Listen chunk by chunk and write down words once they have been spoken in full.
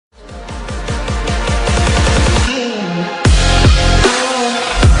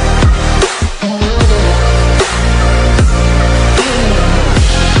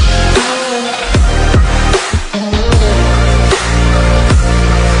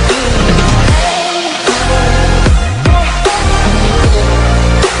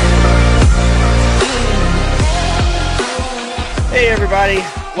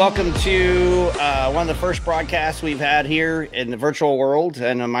Welcome to one of the first broadcasts we've had here in the virtual world.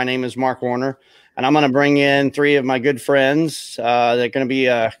 And my name is Mark Warner. And I'm going to bring in three of my good friends. They're going to be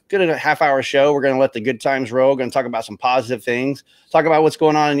a good half-hour show. We're going to let the good times roll. We're going to talk about some positive things. Talk about what's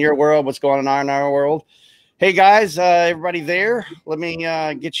going on in your world, what's going on in our world. Hey, guys, everybody there. Let me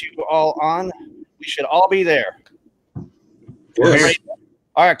get you all on. We should all be there. Yes.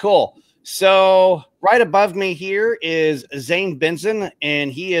 All right, cool. So right above me here is Zane Benson,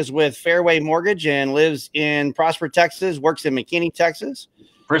 and he is with Fairway Mortgage and lives in Prosper, Texas, works in McKinney, Texas.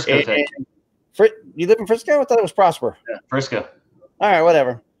 Frisco, Texas. You live in Frisco? I thought it was Prosper. Yeah, Frisco. All right,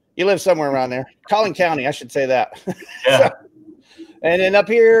 whatever. You live somewhere around there. Collin County, I should say that. Yeah. And then up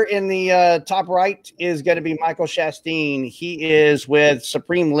here in the top right is going to be Michael Shasteen. He is with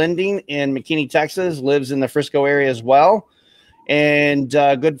Supreme Lending in McKinney, Texas, lives in the Frisco area as well. And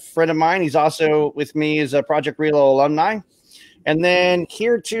a good friend of mine. He's also with me as a Project Relo alumni. And then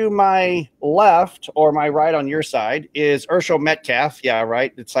here to my left, or my right on your side, is Urshel Metcalf. Yeah,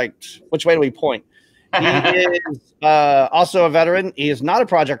 right. It's like, which way do we point? He is also a veteran. He is not a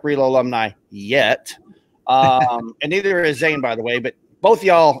Project Relo alumni yet. And neither is Zane, by the way, but both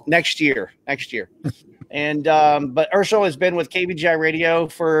y'all next year. And but Urshel has been with KBGI Radio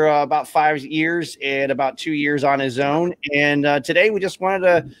for about 5 years and about 2 years on his own. And today we just wanted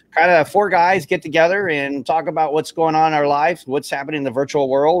to kind of four guys get together and talk about what's going on in our life, what's happening in the virtual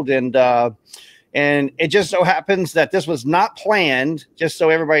world. And it just so happens that this was not planned, just so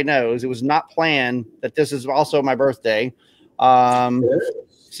everybody knows, it was not planned that this is also my birthday.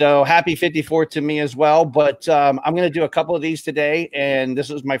 So happy 54th to me as well. But I'm going to do a couple of these today, and this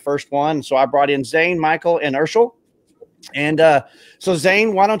is my first one. So I brought in Zane, Michael, and Urshel. And so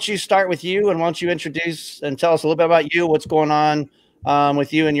Zane, why don't you start with you, and why don't you introduce and tell us a little bit about you, what's going on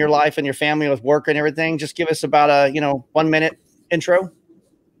with you and your life and your family with work and everything. Just give us about a 1 minute intro.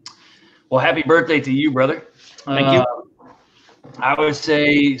 Well, happy birthday to you, brother. Thank you. I would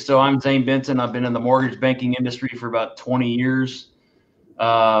say, so I'm Zane Benson. I've been in the mortgage banking industry for about 20 years.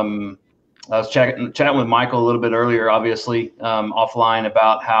 I was chatting with Michael a little bit earlier, obviously, offline,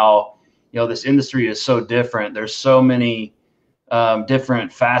 about how, this industry is so different. There's so many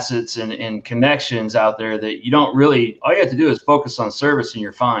different facets and connections out there that you don't really, all you have to do is focus on service and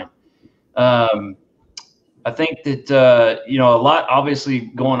you're fine. I think that, a lot obviously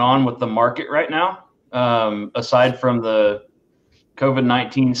going on with the market right now, aside from the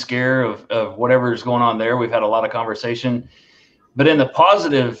COVID-19 scare of whatever is going on there. We've had a lot of conversation. But in the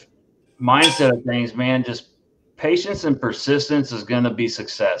positive mindset of things, man, just patience and persistence is going to be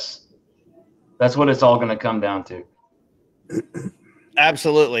success. That's what it's all going to come down to.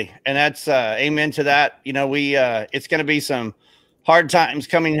 Absolutely. And that's amen to that. It's going to be some hard times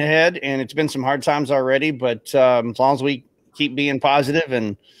coming ahead, and it's been some hard times already. But as long as we keep being positive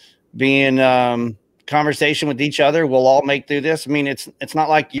and being conversation with each other, we'll all make through this. I mean, it's not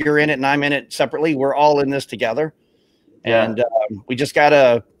like you're in it and I'm in it separately. We're all in this together. Yeah. And we just got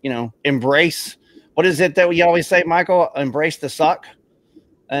to, embrace. What is it that we always say, Michael? Embrace the suck.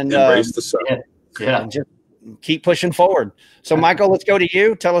 And embrace the suck. Yeah. And just keep pushing forward. So, Michael, let's go to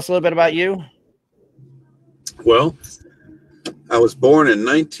you. Tell us a little bit about you. Well, I was born in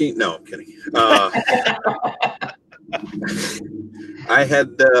no, I'm kidding.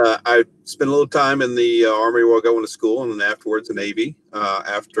 I spent a little time in the Army while going to school, and then afterwards the Navy.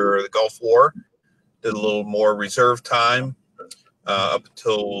 After the Gulf War, did a little more reserve time up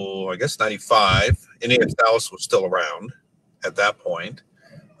until, I guess, 95. Indiana Dallas was still around at that point.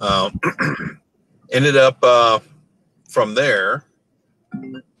 Ended up from there.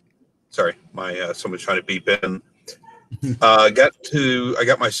 Sorry, someone's trying to beep in. I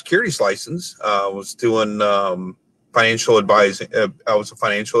got my securities license. Was doing financial advising. I was a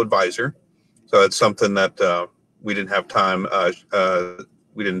financial advisor, so it's something that we didn't have time.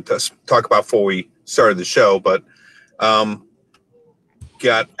 We didn't talk about before we started the show, but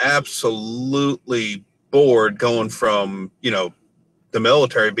got absolutely bored going from the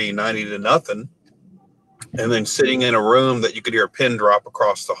military being 90 to nothing, and then sitting in a room that you could hear a pin drop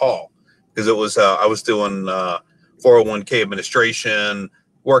across the hall, because it was I was doing 401k administration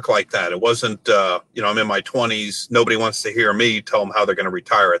work like that. It wasn't I'm in my 20s. Nobody wants to hear me tell them how they're going to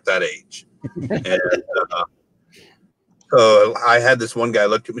retire at that age. And so I had this one guy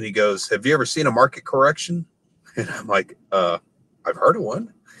look at me and he goes, "Have you ever seen a market correction?" And I'm like, "I've heard of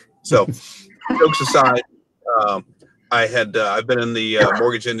one." So jokes aside, I've been in the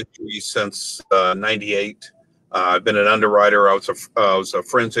mortgage industry since 98. I've been an underwriter. I was a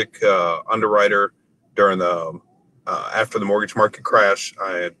forensic underwriter during the after the mortgage market crash.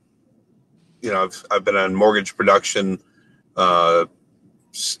 I've been on mortgage production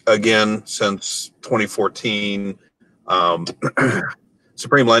again, since 2014.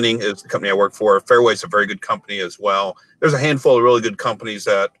 Supreme Lending is the company I work for. Fairway is a very good company as well. There's a handful of really good companies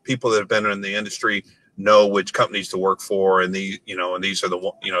that people that have been in the industry know which companies to work for, and these are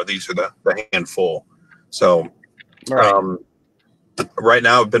the handful. So, right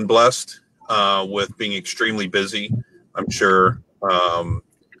now I've been blessed with being extremely busy. I'm sure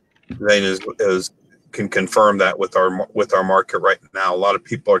Zane can confirm that with our market right now. A lot of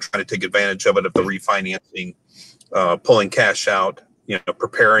people are trying to take advantage of it, of the refinancing, pulling cash out,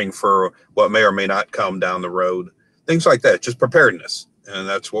 preparing for what may or may not come down the road, things like that, just preparedness. And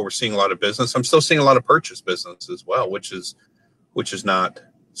that's what we're seeing a lot of business. I'm still seeing a lot of purchase business as well, which is not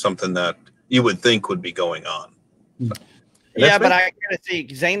something that you would think would be going on. Yeah, but I kind of see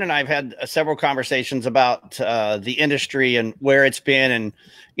Zane and I have had several conversations about the industry and where it's been. And,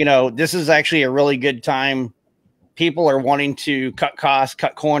 this is actually a really good time. People are wanting to cut costs,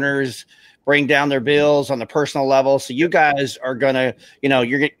 cut corners, bring down their bills on the personal level. So you guys are going to,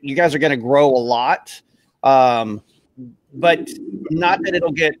 you guys are going to grow a lot. But not that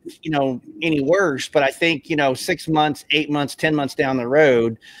it'll get, any worse, but I think, 6 months, 8 months, 10 months down the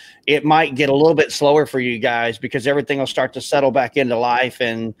road, it might get a little bit slower for you guys because everything will start to settle back into life.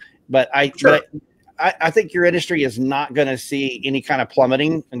 But I think your industry is not going to see any kind of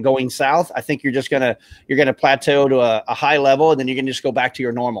plummeting and going south. I think you're going to plateau to a high level, and then you can just go back to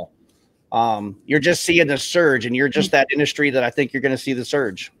your normal. You're just seeing the surge, and you're just that industry that I think you're going to see the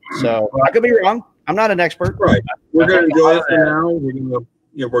surge. So I could be wrong. I'm not an expert. Right. We're going to enjoy it for now.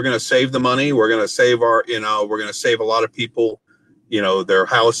 We're going to save the money. We're going to save we're going to save a lot of people, their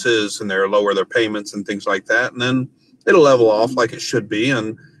houses, and lower their payments and things like that. And then it'll level off like it should be.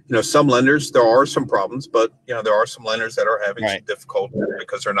 And, some lenders, there are some problems, but, there are some lenders that are having some difficulty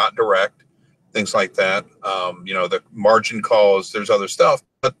because they're not direct, things like that. The margin calls, there's other stuff,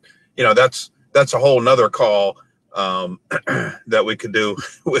 but, that's a whole nother call that we could do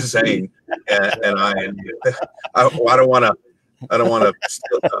with Zane and I. And I don't want to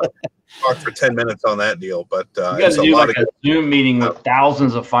talk for 10 minutes on that deal, but it's a lot of a Zoom meeting with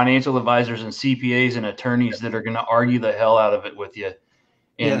thousands of financial advisors and CPAs and attorneys that are going to argue the hell out of it with you.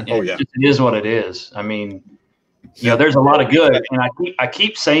 And it is what it is. I mean, there's a lot of good, and I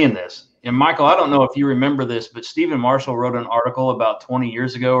keep saying this. And Michael, I don't know if you remember this, but Stephen Marshall wrote an article about 20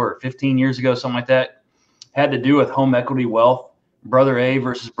 years ago or 15 years ago, something like that, had to do with home equity wealth, brother A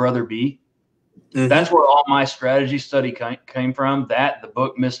versus brother B. Mm-hmm. That's where all my strategy study came from. The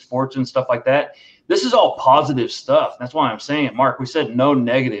book Missed Fortune, stuff like that. This is all positive stuff. That's why I'm saying it, Mark. We said no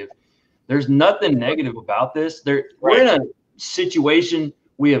negative. There's nothing negative about this. We're in a situation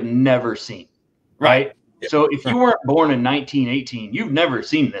we have never seen, right? So if you weren't born in 1918, you've never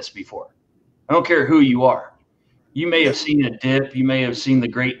seen this before. I don't care who you are. You may have seen a dip. You may have seen the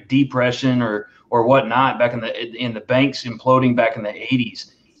Great Depression or whatnot back in the banks imploding back in the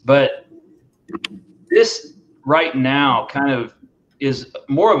 80s. But this right now kind of is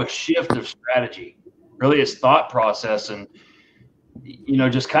more of a shift of strategy. Really, it's thought process and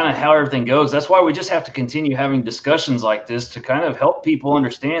just kind of how everything goes. That's why we just have to continue having discussions like this to kind of help people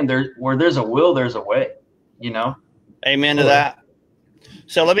understand where there's a will, there's a way. Amen to that.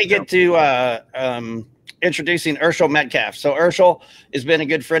 So let me get to introducing Urshel Metcalf. So Urshel has been a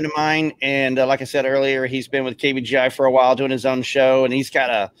good friend of mine, and like I said earlier, he's been with KBGI for a while doing his own show, and he's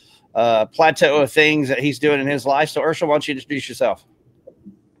got a plateau of things that he's doing in his life. So Urshel, why don't you introduce yourself?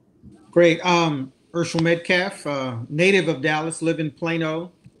 Great. Urshel Metcalf, native of Dallas, live in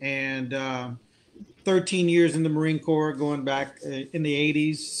Plano, and 13 years in the Marine Corps, going back in the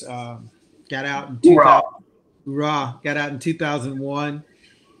 80s. Got out in 2001.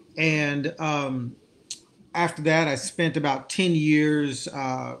 And after that, I spent about 10 years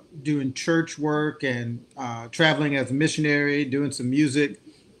doing church work and traveling as a missionary, doing some music,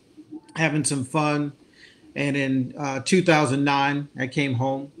 having some fun. And in 2009, I came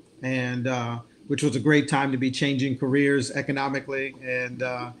home, and which was a great time to be changing careers economically, and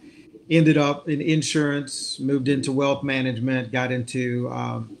ended up in insurance, moved into wealth management, got into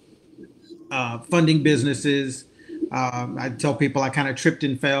funding businesses. I tell people I kind of tripped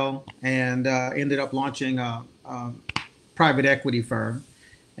and fell, and ended up launching a private equity firm,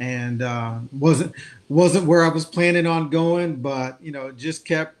 and wasn't where I was planning on going, but just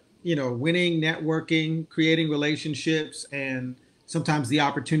kept winning, networking, creating relationships, and sometimes the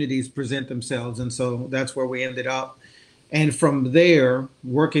opportunities present themselves, and so that's where we ended up. And from there,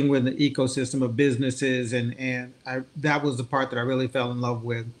 working with an ecosystem of businesses, and that was the part that I really fell in love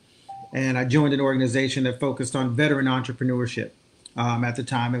with. And I joined an organization that focused on veteran entrepreneurship. At the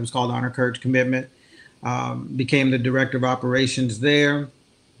time, it was called Honor, Courage, Commitment. Became the director of operations there.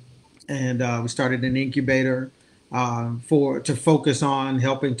 and we started an incubator to focus on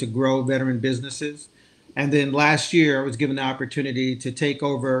helping to grow veteran businesses. And then last year, I was given the opportunity to take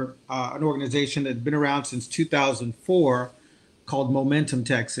over an organization that had been around since 2004 called Momentum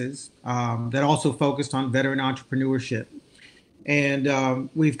Texas, that also focused on veteran entrepreneurship. And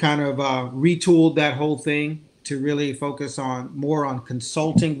we've kind of retooled that whole thing to really focus on more on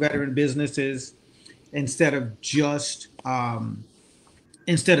consulting veteran businesses instead of just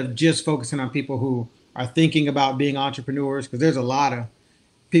focusing on people who are thinking about being entrepreneurs, because there's a lot of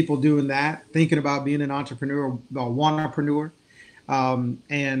people doing that, thinking about being an entrepreneur, a wantrepreneur,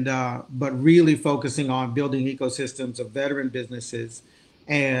 but really focusing on building ecosystems of veteran businesses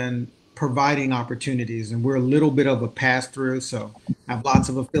and providing opportunities. And we're a little bit of a pass through, so I have lots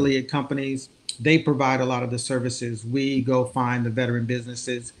of affiliate companies. They provide a lot of the services. We go find the veteran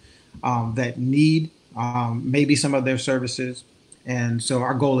businesses that need maybe some of their services. And so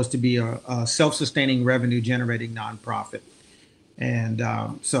our goal is to be a self-sustaining, revenue-generating nonprofit. And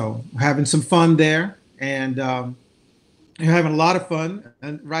so having some fun there, and having a lot of fun,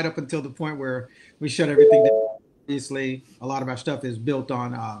 and right up until the point where we shut everything down. Obviously, a lot of our stuff is built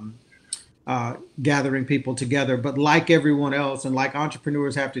on gathering people together. But like everyone else, and like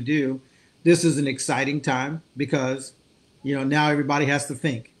entrepreneurs have to do, this is an exciting time because, now everybody has to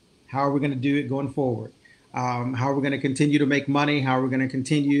think, how are we going to do it going forward? How are we going to continue to make money? How are we going to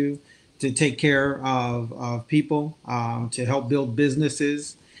continue to take care of people, to help build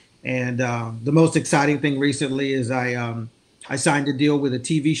businesses? And the most exciting thing recently is I signed a deal with a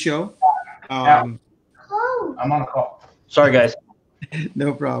TV show. I'm on a call. Sorry, guys.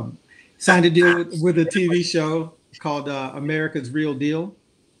 No problem. Signed a deal with a TV show called America's Real Deal.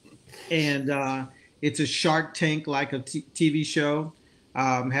 And it's a Shark Tank like a TV show.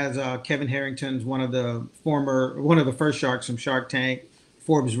 Has Kevin Harrington's one of the first sharks from Shark Tank.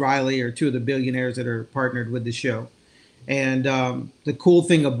 Forbes Riley are two of the billionaires that are partnered with the show. And the cool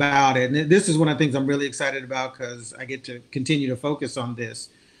thing about it, and this is one of the things I'm really excited about because I get to continue to focus on this,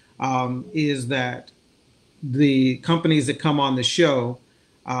 is that the companies that come on the show,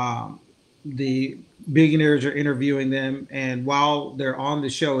 the billionaires are interviewing them. And while they're on the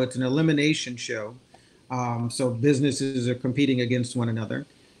show, it's an elimination show. So businesses are competing against one another.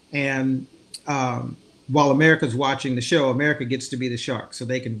 And while America's watching the show, America gets to be the shark. So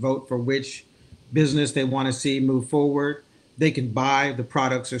they can vote for which business they want to see move forward. They can buy the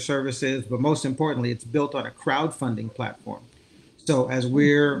products or services, but most importantly, it's built on a crowdfunding platform. So as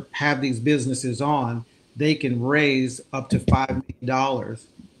have these businesses on, they can raise up to $5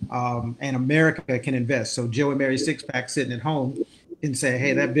 million, and America can invest. So Joe and Mary Sixpack sitting at home can say,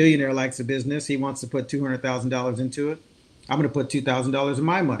 hey, that billionaire likes a business. He wants to put $200,000 into it. I'm going to put $2,000 of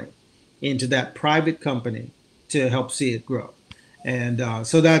my money into that private company to help see it grow. And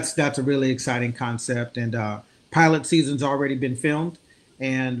so that's a really exciting concept. And pilot season's already been filmed,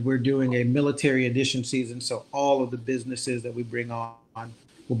 and we're doing a military edition season. So all of the businesses that we bring on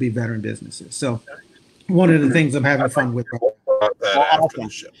will be veteran businesses. So one of the things I'm having fun with. Awesome.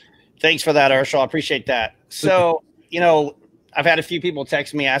 Thanks for that, Urshel. I appreciate that. So, I've had a few people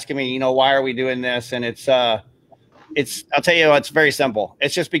text me asking me, why are we doing this? And I'll tell you, it's very simple.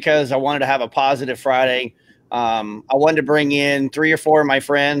 It's just because I wanted to have a positive Friday. I wanted to bring in 3 or 4 of my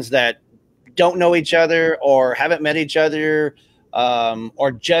friends that don't know each other or haven't met each other,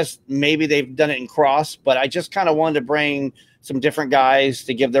 or just maybe they've done it in cross. But I just kind of wanted to bring some different guys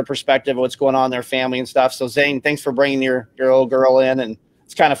to give their perspective of what's going on in their family and stuff. So Zane, thanks for bringing your old girl in, and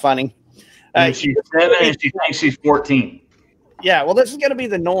it's kind of funny. She's 7 and she thinks she's 14. Yeah, well, this is going to be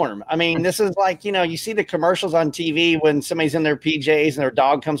the norm. I mean, this is like, you see the commercials on TV when somebody's in their PJs and their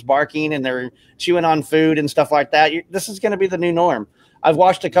dog comes barking and they're chewing on food and stuff like that. This is going to be the new norm. I've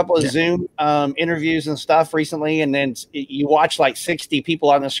watched a couple of Zoom interviews and stuff recently, and then you watch like 60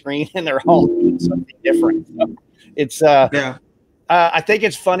 people on the screen and they're all doing something different. So it's I think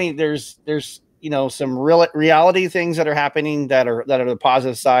it's funny. There's some reality things that are happening that are the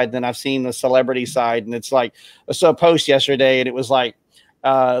positive side. Then I've seen the celebrity side, and it's like I saw a post yesterday, and it was like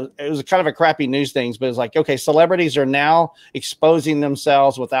it was kind of a crappy news things, but it's like, okay, celebrities are now exposing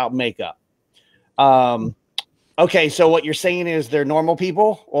themselves without makeup. Okay, so what you're saying is they're normal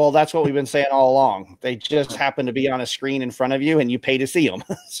people? Well, that's what we've been saying all along. They just happen to be on a screen in front of you, and you pay to see them.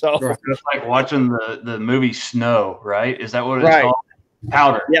 So it's just like watching the movie Snow, right? Is that what it's called?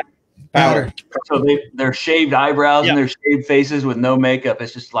 Powder. Yeah. Powder. So they're shaved eyebrows and they're shaved faces with no makeup.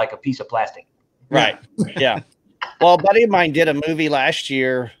 It's just like a piece of plastic. Right. Yeah. Well, a buddy of mine did a movie last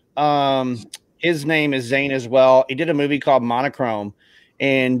year. His name is Zane as well. He did a movie called Monochrome,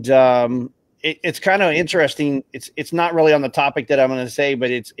 and it's kind of interesting. It's not really on the topic that I'm going to say, but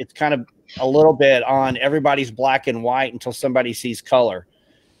it's kind of a little bit on everybody's black and white until somebody sees color,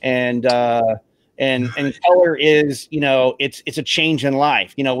 and color is, you know, it's a change in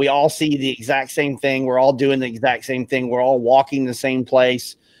life. You know, we all see the exact same thing. We're all doing the exact same thing. We're all walking the same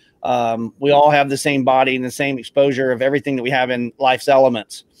place. We all have the same body and the same exposure of everything that we have in life's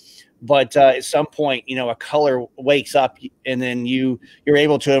elements. But at some point, you know, a color wakes up, and then you're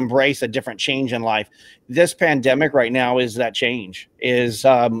able to embrace a different change in life. This pandemic right now is that change. Is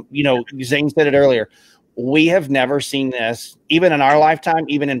you know, Zane said it earlier. We have never seen this, even in our lifetime,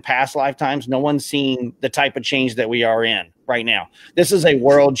 even in past lifetimes. No one's seen the type of change that we are in right now. This is a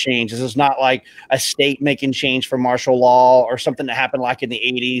world change. This is not like a state making change for martial law or something that happened like in the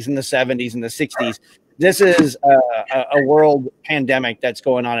 80s and the 70s and the 60s. This is a world pandemic that's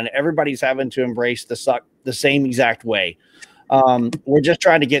going on, and everybody's having to embrace the same exact way. We're just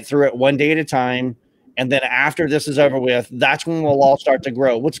trying to get through it one day at a time. And then after this is over with, that's when we'll all start to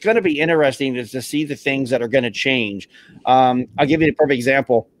grow. What's going to be interesting is to see the things that are going to change. I'll give you a perfect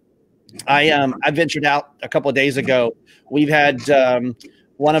example. I ventured out a couple of days ago. We've had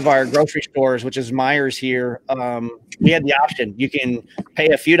one of our grocery stores, which is Myers here. We had the option. You can pay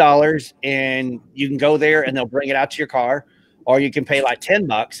a few dollars and you can go there and they'll bring it out to your car, or you can pay like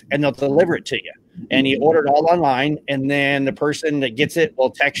 $10 and they'll deliver it to you. And you order it all online, and then the person that gets it will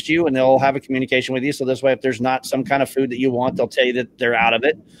text you and they'll have a communication with you. So this way, if there's not some kind of food that you want, they'll tell you that they're out of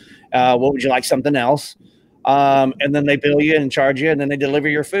it. What would you like? Something else? And then they bill you and charge you, and then they deliver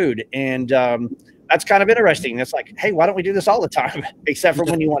your food. And that's kind of interesting. It's like, hey, why don't we do this all the time, except for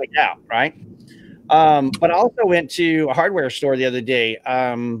when you want to get out, right? But I also went to a hardware store the other day.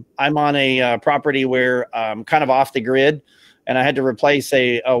 I'm on a property where kind of off the grid, and I had to replace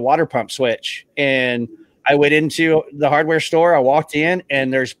a water pump switch. And I went into the hardware store. I walked in,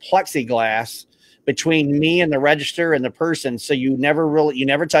 and there's plexiglass between me and the register and the person. So you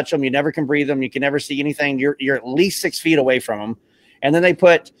never touch them. You never can breathe them. You can never see anything. You're at least 6 feet away from them. And then they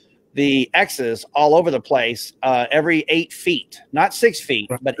put the X's all over the place, every 8 feet, not 6 feet,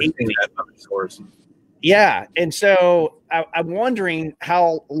 but 8 feet. Yeah. And so I'm wondering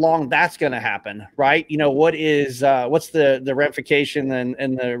how long that's going to happen, right? You know, what's the ramification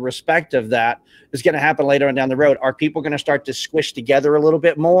and the respect of that is going to happen later on down the road? Are people going to start to squish together a little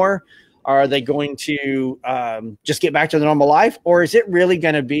bit more? Are they going to just get back to the normal life? Or is it really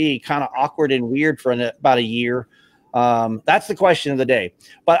going to be kind of awkward and weird for about a year? That's the question of the day.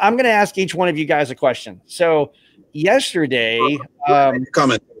 But I'm going to ask each one of you guys a question. So yesterday,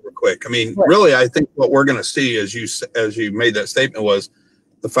 comment real quick. I mean, really, I think what we're going to see as you made that statement was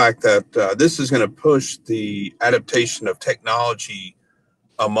the fact that this is going to push the adaptation of technology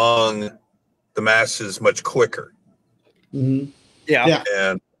among the masses much quicker. Mm-hmm. Yeah.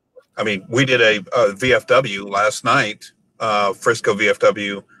 And I mean, we did a VFW last night, Frisco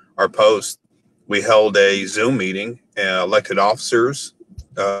VFW, our post. We held a Zoom meeting, elected officers.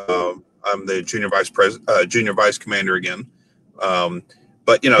 I'm the junior vice commander again.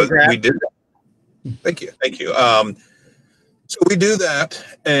 But, you know, we did that. Thank you. So we do that,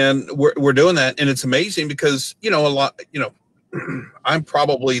 and we're doing that. And it's amazing because, you know, I'm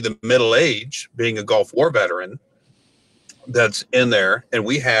probably the middle age, being a Gulf War veteran, that's in there. And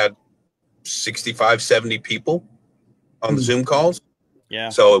we had 65, 70 people on the Zoom calls. Yeah.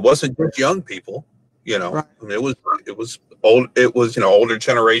 So it wasn't just young people, you know. Right. I mean, it was old. It was, you know, older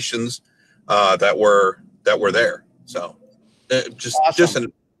generations that were there. So just awesome. Just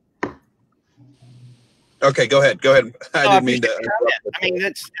an. Okay, go ahead. I didn't mean to. I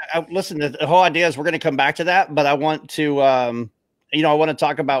mean, listen. The whole idea is we're going to come back to that, but I want to, I want to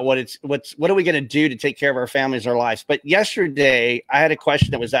talk about what are we going to do to take care of our families, our lives. But yesterday, I had a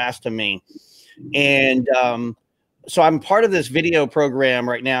question that was asked to me, and so I'm part of this video program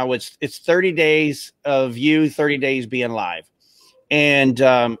right now. It's 30 days of you, 30 days being live. And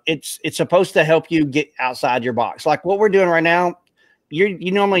it's supposed to help you get outside your box. Like what we're doing right now,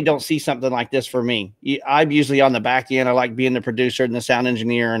 you normally don't see something like this for me. I'm usually on the back end. I like being the producer and the sound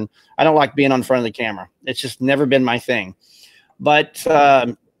engineer, and I don't like being on front of the camera. It's just never been my thing. But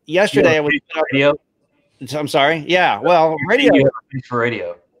yesterday I was radio. I'm sorry. Yeah. Well, radio for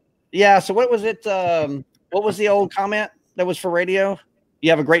radio. Yeah. So what was it? What was the old comment that was for radio? You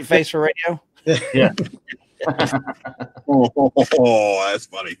have a great face for radio. Yeah. Oh, that's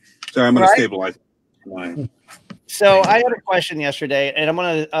funny. Sorry, I'm going to stabilize. So I had a question yesterday, and I'm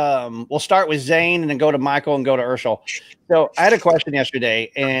going to we'll start with Zane and then go to Michael and go to Urshel. So I had a question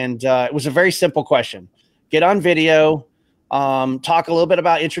yesterday, and it was a very simple question. Get on video, talk a little bit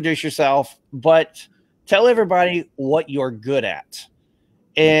about introduce yourself, but tell everybody what you're good at.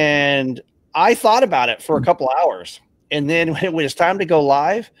 And I thought about it for a couple hours, and then when it was time to go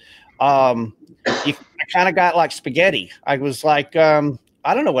live, I kind of got like spaghetti. I was like, I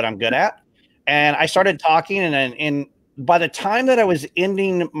don't know what I'm good at, and I started talking, and by the time that I was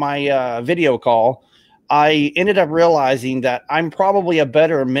ending my video call, I ended up realizing that I'm probably a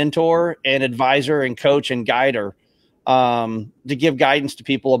better mentor and advisor and coach and guider to give guidance to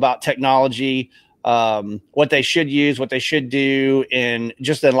people about technology, what they should use, what they should do, and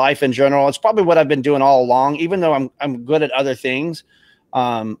just in life in general. It's probably what I've been doing all along, even though I'm good at other things.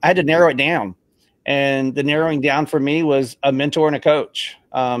 I had to narrow it down, and the narrowing down for me was a mentor and a coach.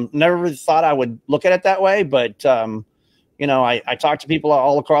 Never really thought I would look at it that way, but I talk to people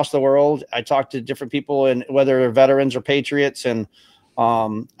all across the world. I talk to different people, and whether they're veterans or patriots, and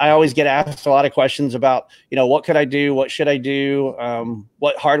I always get asked a lot of questions about, what could I do? What should I do?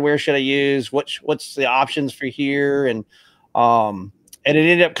 What hardware should I use? What's the options for here? And it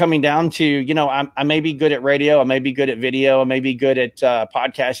ended up coming down to, I may be good at radio. I may be good at video. I may be good at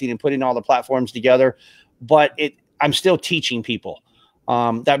podcasting and putting all the platforms together, but I'm still teaching people.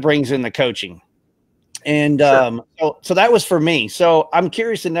 That brings in the coaching. And Sure. So that was for me. So I'm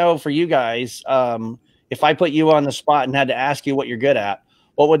curious to know for you guys, if I put you on the spot and had to ask you what you're good at,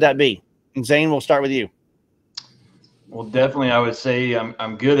 what would that be? And Zane, we'll start with you. Well, definitely, I would say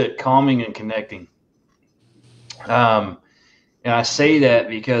I'm good at calming and connecting. And I say that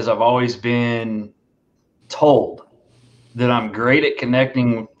because I've always been told that I'm great at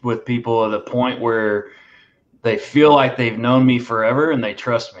connecting with people at a point where they feel like they've known me forever and they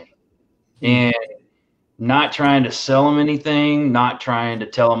trust me. And not trying to sell them anything, not trying to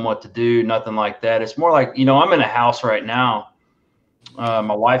tell them what to do, nothing like that. It's more like, I'm in a house right now. My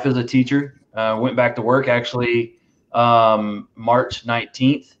wife is a teacher. Went back to work actually March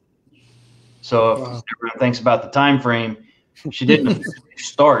 19th. So if everyone thinks about the time frame, she didn't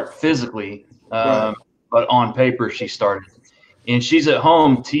start physically, but on paper she started. And she's at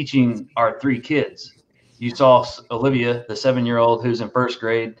home teaching our 3 kids. You saw Olivia, the 7-year-old who's in 1st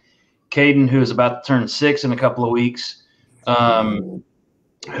grade, Caden, who is about to turn 6 in a couple of weeks,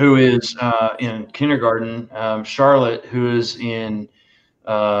 who is in kindergarten, Charlotte, who is in,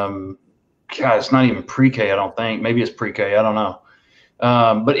 it's not even pre-K, I don't think. Maybe it's pre-K, I don't know.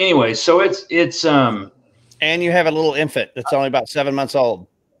 But anyway, so it's and you have a little infant that's only about 7 months old.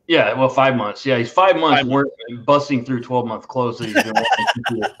 Yeah, well, 5 months. Yeah, he's 5 months. We're busting through 12-month close. So he's been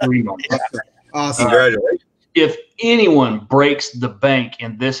working 3 months. Awesome. Congratulations. If anyone breaks the bank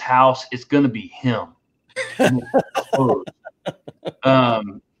in this house, it's going to be him.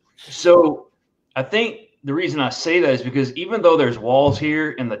 So I think the reason I say that is because even though there's walls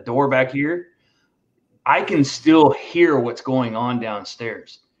here and the door back here, I can still hear what's going on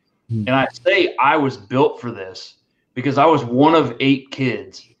downstairs. And I say I was built for this because I was one of 8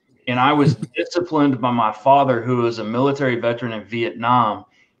 kids, and I was disciplined by my father, who was a military veteran in Vietnam,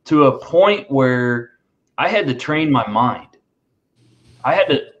 to a point where I had to train my mind.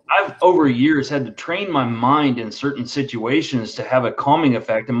 I've over years had to train my mind in certain situations to have a calming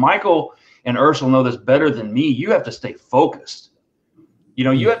effect. And Michael and Ursula know this better than me. You have to stay focused. You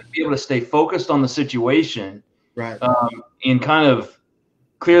have to be able to stay focused on the situation, Right. And kind of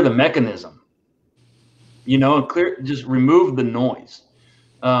clear the mechanism, and just remove the noise.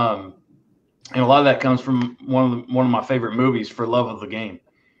 And a lot of that comes from one of my favorite movies, For Love of the Game.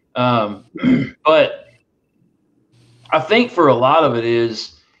 But I think for a lot of it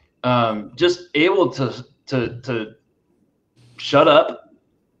is just able to shut up,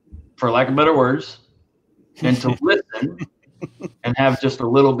 for lack of better words, and to listen and have just a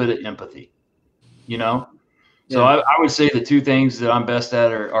little bit of empathy, So I would say the 2 things that I'm best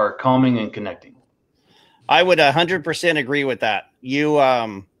at are calming and connecting. I would 100% agree with that.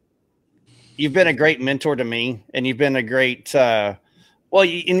 You've been a great mentor to me, and you've been a great, no,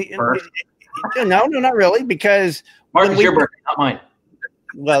 not really, because Mark, it's your birthday, not mine.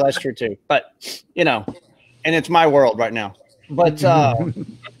 Well, that's true too, but and it's my world right now, but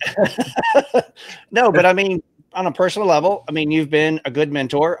no, but I mean, on a personal level, I mean, you've been a good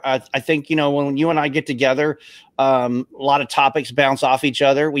mentor. I think, when you and I get together, a lot of topics bounce off each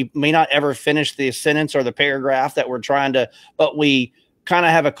other. We may not ever finish the sentence or the paragraph that we're trying to, but we kind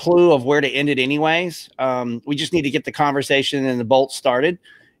of have a clue of where to end it anyways. We just need to get the conversation and the bolt started.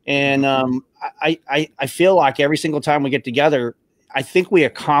 And I feel like every single time we get together, I think we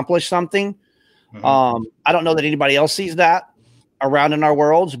accomplish something. Mm-hmm. I don't know that anybody else sees that around in our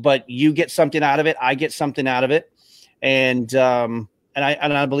worlds, but you get something out of it. I get something out of it. And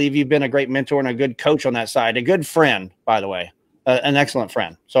I believe you've been a great mentor and a good coach on that side, a good friend, by the way, an excellent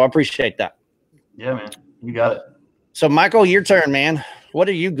friend. So I appreciate that. Yeah, man, you got it. So Michael, your turn, man. What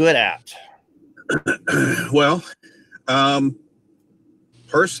are you good at? Well,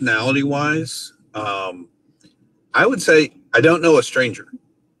 personality wise, I would say I don't know a stranger.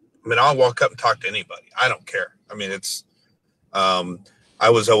 I mean, I'll walk up and talk to anybody. I don't care. I mean, I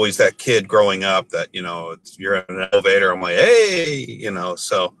was always that kid growing up that, you're in an elevator. I'm like, hey,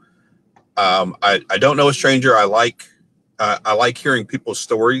 so I don't know a stranger. I like hearing people's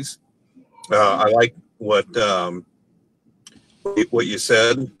stories. I like what you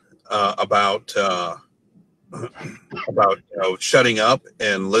said about shutting up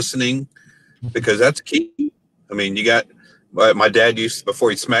and listening, because that's key. I mean, my dad used to,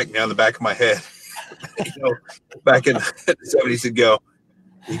 before he smacked me on the back of my head, back in the 70s, he'd go,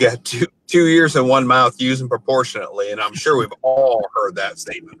 you got two ears and one mouth, use them proportionately. And I'm sure we've all heard that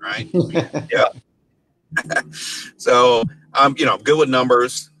statement, right? Yeah. So I'm good with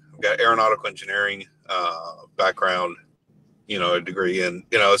numbers. I've got aeronautical engineering background, a degree in,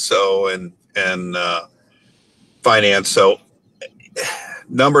 and finance. So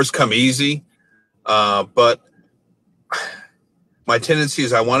numbers come easy. But my tendency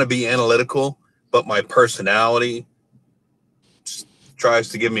is I want to be analytical, but my personality tries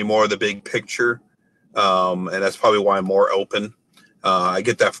to give me more of the big picture. And that's probably why I'm more open. I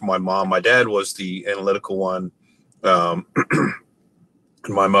get that from my mom. My dad was the analytical one. And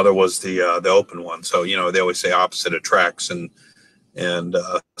my mother was the open one. So, they always say opposite attracts. And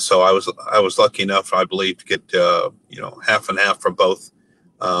so I was lucky enough, I believe, to get, half and half from both.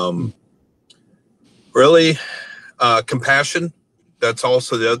 Really, compassion. That's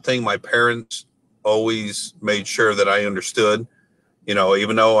also the other thing. My parents always made sure that I understood,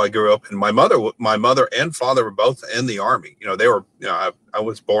 even though I grew up, and my mother and father were both in the Army. They were, I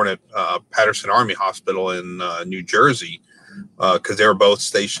was born at Patterson Army Hospital in New Jersey, because they were both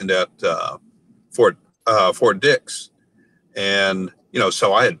stationed at Fort Dix. And,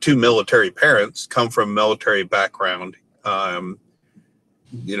 so I had two military parents, come from military background.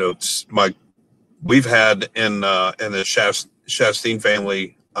 We've had in the Chastain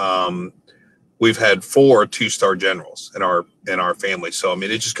family, we've had 4 2-star generals in our family. So, I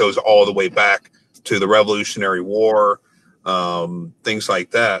mean, it just goes all the way back to the Revolutionary War, things like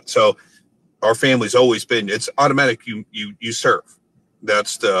that. So our family's always been, it's automatic. You serve.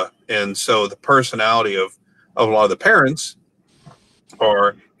 And so the personality of a lot of the parents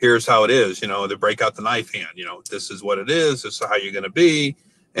are, here's how it is, they break out the knife hand, this is what it is. This is how you're going to be.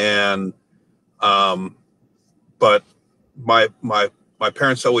 And, but my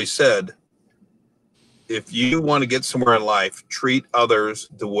parents always said, if you want to get somewhere in life, treat others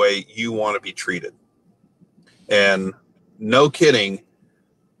the way you want to be treated. And no kidding,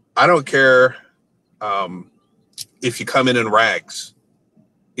 I don't care if you come in rags.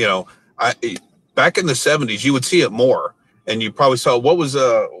 Back in the 70s, you would see it more. And you probably saw, what was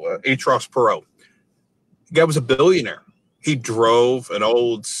H. Ross Perot? The guy was a billionaire. He drove an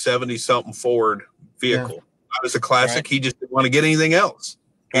old 70-something Ford vehicle. Yeah. It was a classic. Right. He just didn't want to get anything else.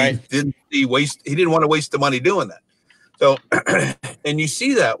 Right. He didn't want to waste the money doing that. So, and you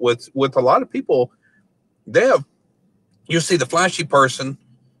see that with a lot of people. You'll see the flashy person,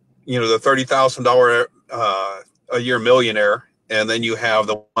 the $30,000 a year millionaire, and then you have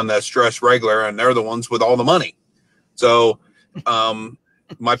the one that's dressed regular, and they're the ones with all the money. So,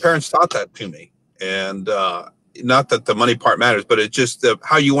 my parents taught that to me, and not that the money part matters, but it's just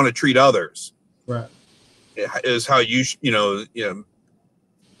how you want to treat others. Right. Is how I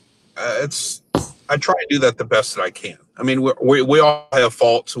try to do that the best that I can. I mean, we all have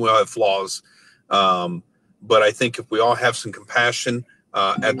faults and we all have flaws. But I think if we all have some compassion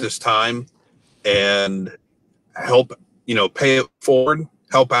at this time and help, pay it forward,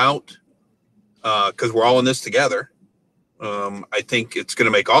 help out, because we're all in this together. I think it's going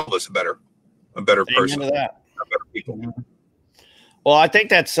to make all of us a better person. Better people. Well, I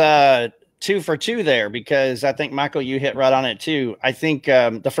think that's 2 for 2 there, because I think, Michael, you hit right on it too. I think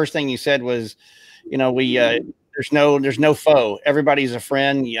the first thing you said was, there's no foe. Everybody's a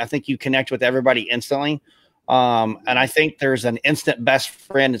friend. I think you connect with everybody instantly. And I think there's an instant best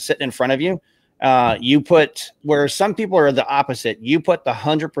friend that's sitting in front of you. Where some people are the opposite. You put the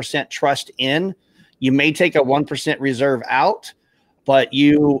 100% trust in. You may take a 1% reserve out, but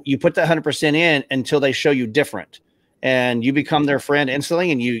you put the 100% in until they show you different. And you become their friend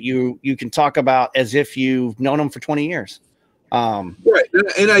instantly, and you can talk about as if you've known them for 20 years. Right.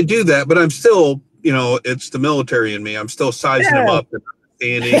 And I do that, but I'm still, it's the military in me. I'm still sizing them up and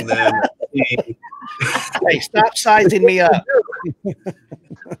understanding them. Hey, stop sizing me up.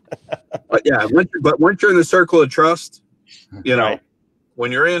 But yeah, once you're in the circle of trust, right.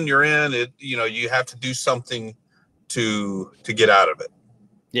 When you're in it, you have to do something to get out of it.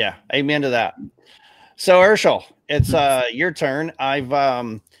 Yeah, amen to that. So Urshel, it's your turn. I've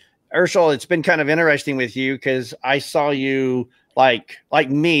Urshel, it's been kind of interesting with you because I saw you like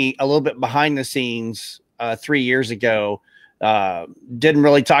me a little bit behind the scenes 3 years ago. Didn't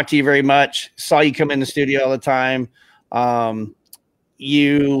really talk to you very much. Saw you come in the studio all the time.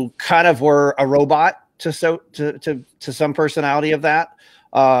 You kind of were a robot to some personality of that.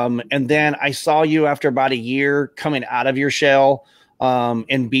 And then I saw you after about a year coming out of your shell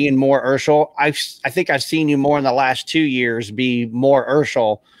and being more Urshel. I think I've seen you more in the last 2 years be more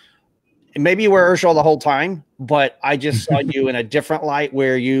Urshel. And maybe you were Urshel the whole time, but I just saw you in a different light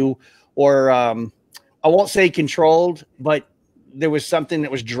where you were, I won't say controlled, but there was something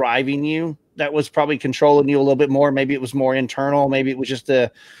that was driving you that was probably controlling you a little bit more. Maybe it was more internal. Maybe it was just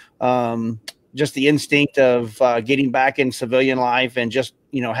the instinct of getting back in civilian life and just,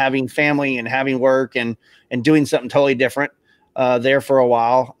 having family and having work and doing something totally different there for a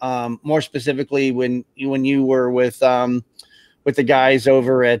while. More specifically, when you were with the guys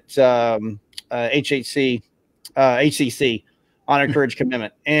over at HCC, Honor, Courage,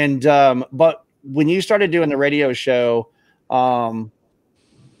 Commitment. And but when you started doing the radio show, the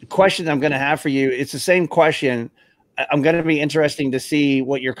question I'm going to have for you, it's the same question. I'm going to be interesting to see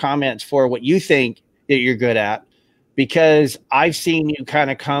what your comments for what you think that you're good at, because I've seen you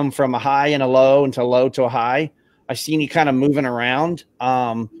kind of come from a high and a low into low to a high. I've seen you kind of moving around,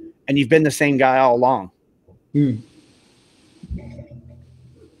 and you've been the same guy all along.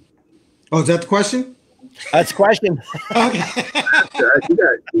 Oh, is that the question? That's the question. Okay.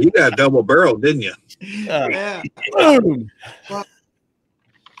 you got double barrel, didn't you? Yeah. Well,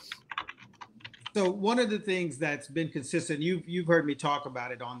 so one of the things that's been consistent, you've heard me talk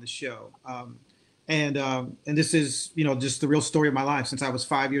about it on the show, and this is just the real story of my life. Since I was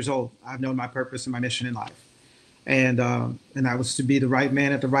 5 years old, I've known my purpose and my mission in life, and I was to be the right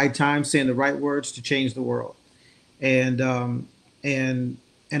man at the right time, saying the right words to change the world, and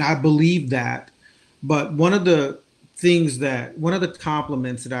I believe that. But one of the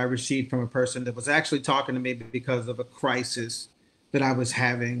compliments that I received from a person that was actually talking to me because of a crisis that I was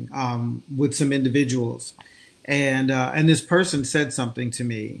having with some individuals, and this person said something to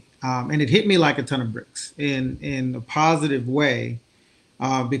me, and it hit me like a ton of bricks in a positive way,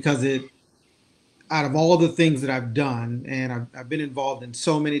 because out of all the things that I've done, and I've been involved in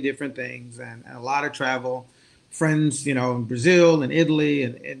so many different things and a lot of travel, friends, in Brazil and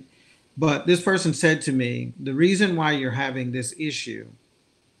Italy, but this person said to me, the reason why you're having this issue,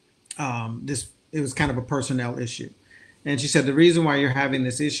 it was kind of a personnel issue. And she said, the reason why you're having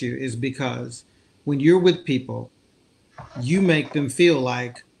this issue is because when you're with people, you make them feel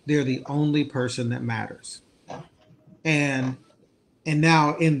like they're the only person that matters. And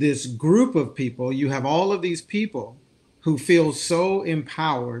now in this group of people, you have all of these people who feel so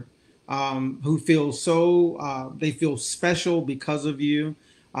empowered, who feel so, they feel special because of you.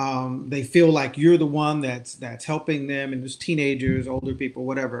 They feel like you're the one that's helping them, and there's teenagers, older people,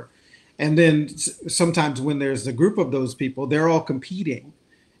 whatever. And then sometimes when there's a group of those people, they're all competing.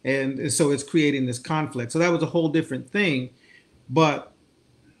 And so it's creating this conflict. So that was a whole different thing. But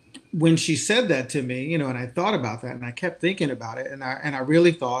when she said that to me, and I thought about that and I kept thinking about it. And I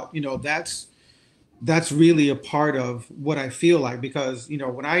really thought, that's really a part of what I feel like, because,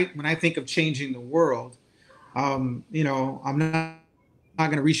 when I think of changing the world, I'm not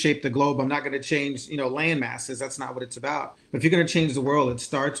going to reshape the globe. I'm not going to change, land masses. That's not what it's about. But if you're going to change the world, it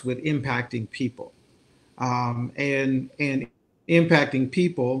starts with impacting people, and impacting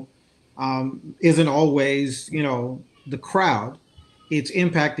people isn't always, the crowd. It's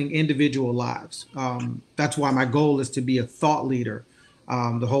impacting individual lives. That's why my goal is to be a thought leader.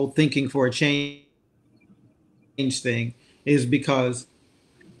 The whole thinking for a change thing is because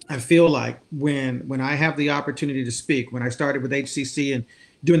I feel like when I have the opportunity to speak, when I started with HCC and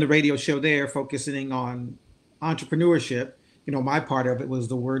doing the radio show there, focusing on entrepreneurship, my part of it was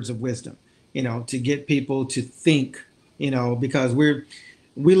the words of wisdom, to get people to think, because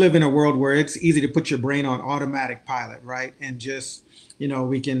we live in a world where it's easy to put your brain on automatic pilot, right? And just,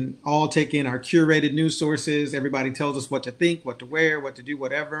 we can all take in our curated news sources. Everybody tells us what to think, what to wear, what to do,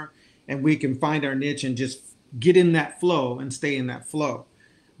 whatever. And we can find our niche and just get in that flow and stay in that flow.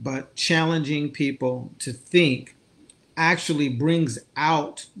 But challenging people to think actually brings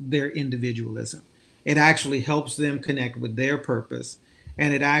out their individualism. It actually helps them connect with their purpose,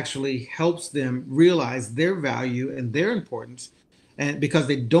 and it actually helps them realize their value and their importance. And because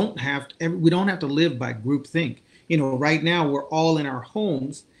we don't have to live by groupthink. Right now we're all in our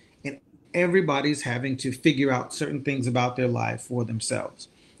homes, and everybody's having to figure out certain things about their life for themselves.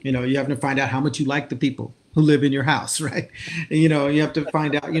 You have to find out how much you like the people who live in your house, right? And, you have to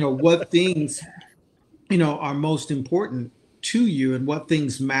find out, what things, are most important to you and what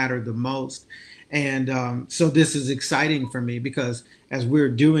things matter the most. And so this is exciting for me because as we're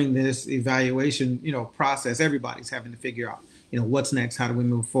doing this evaluation, process, everybody's having to figure out, what's next, how do we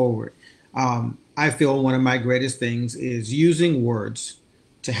move forward? I feel one of my greatest things is using words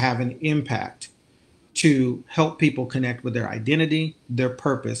to have an impact to help people connect with their identity, their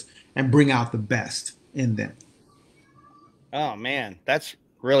purpose, and bring out the best in them. Oh man, that's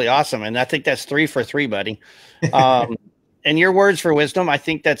really awesome. And I think that's 3 for 3, buddy. And your words for wisdom, I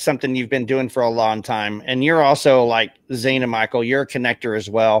think that's something you've been doing for a long time. And you're also like Zane and Michael, you're a connector as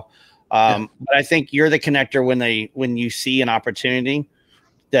well. But I think you're the connector when you see an opportunity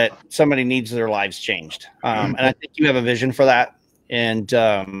that somebody needs their lives changed. And I think you have a vision for that. And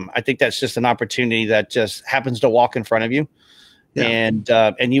I think that's just an opportunity that just happens to walk in front of you. Yeah.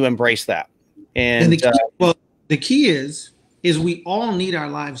 And you embrace that. And the key is we all need our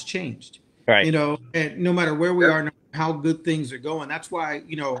lives changed. Right. And no matter where we are, how good things are going. That's why,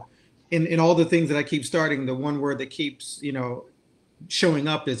 in all the things that I keep starting, the one word that keeps, showing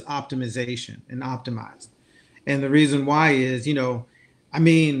up is optimization and optimized. And the reason why is,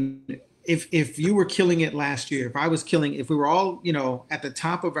 if you were killing it last year, if we were all, at the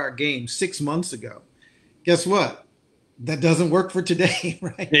top of our game 6 months ago, guess what? That doesn't work for today,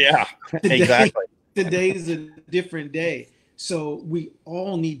 right? Yeah, exactly. Today's a different day. So we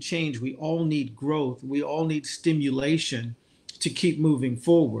all need change. We all need growth. We all need stimulation to keep moving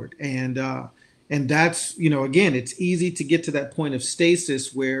forward. And that's, again, it's easy to get to that point of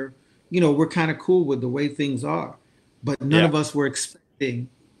stasis where, we're kind of cool with the way things are, but none of us were expecting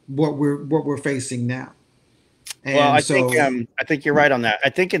what we're facing now. And well, I think you're right on that.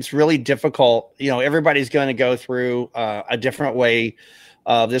 I think it's really difficult. Everybody's going to go through a different way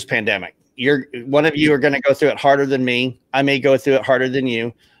of this pandemic. One of you are going to go through it harder than me. I may go through it harder than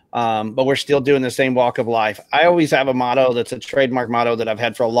you, but we're still doing the same walk of life. I always have a motto that's a trademark motto that I've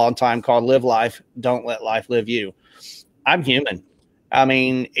had for a long time called live life. Don't let life live you. I'm human. I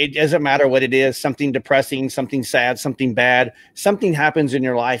mean, it doesn't matter what it is, something depressing, something sad, something bad, something happens in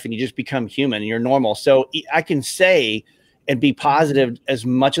your life and you just become human and you're normal. So I can say and be positive as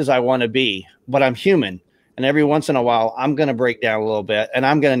much as I want to be, but I'm human. And every once in a while, I'm going to break down a little bit and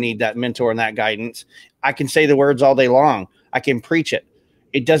I'm going to need that mentor and that guidance. I can say the words all day long. I can preach it.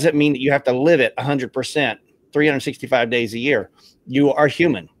 It doesn't mean that you have to live it 100%, 365 days a year. You are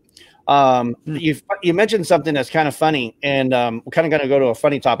human. You mentioned something that's kind of funny, and we're kind of going to go to a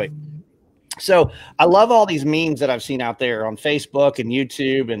funny topic. So I love all these memes that I've seen out there on Facebook and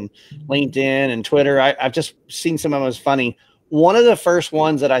YouTube and LinkedIn and Twitter. I've just seen some of them as funny. One of the first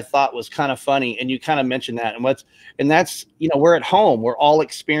ones that I thought was kind of funny, and you kind of mentioned that, and that's, we're at home, we're all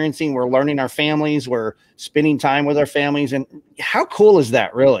experiencing, we're learning our families, we're spending time with our families. And how cool is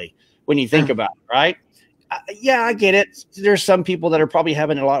that really when you think about it, right? Yeah, I get it. There's some people that are probably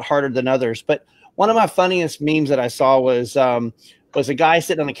having it a lot harder than others. But one of my funniest memes that I saw was a guy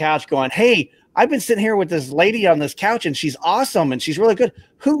sitting on the couch going, "Hey, I've been sitting here with this lady on this couch and she's awesome and she's really good.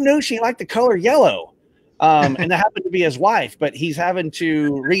 Who knew she liked the color yellow?" And that happened to be his wife, but he's having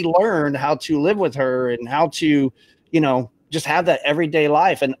to relearn how to live with her and how to, just have that everyday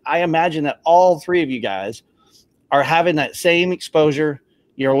life. And I imagine that all three of you guys are having that same exposure.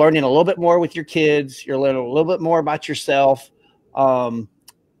 You're learning a little bit more with your kids. You're learning a little bit more about yourself.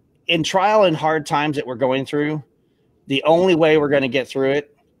 In trial and hard times that we're going through, the only way we're going to get through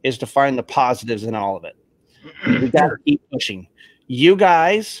it is to find the positives in all of it. We got to keep pushing. You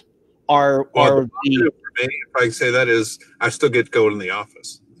guys are for me, if I can say that, is I still get to go in the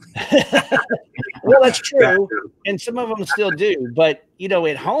office. Well, that's true, and some of them still do. But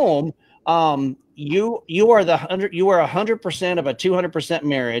at home, you are 100% of a 200%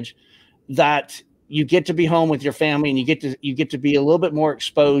 marriage that you get to be home with your family, and you get to be a little bit more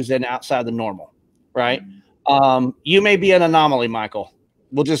exposed than outside the normal, right? You may be an anomaly, Michael.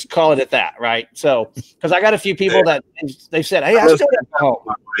 We'll just call it at that, right? So, because I got a few people that they've said, "Hey, I still have to home."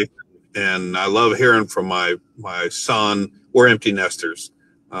 And I love hearing from my son. We're empty nesters,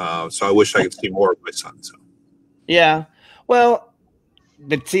 so I wish I could see more of my son. So, yeah, well,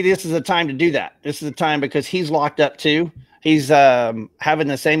 but see, this is a time to do that. This is a time because he's locked up too. He's having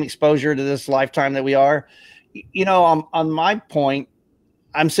the same exposure to this lifetime that we are. On my point,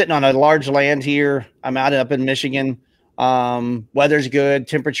 I'm sitting on a large land here. I'm out up in Michigan. Weather's good,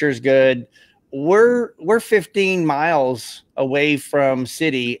 temperature's good. We're 15 miles away from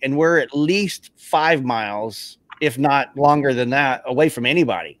city, and we're at least 5 miles, if not longer than that, away from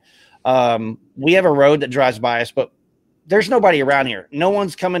anybody. We have a road that drives by us, but there's nobody around here. No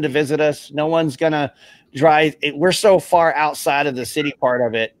one's coming to visit us. No one's going to drive. We're so far outside of the city part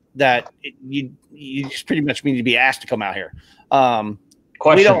of it that you just pretty much need to be asked to come out here.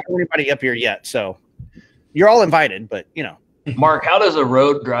 We don't have anybody up here yet. So you're all invited, but you know. Mark, how does a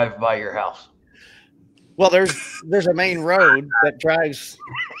road drive by your house? Well, there's a main road that drives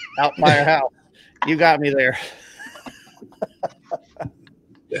out by our house. You got me there.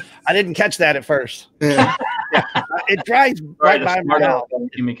 I didn't catch that at first. Yeah. It drives right by my house.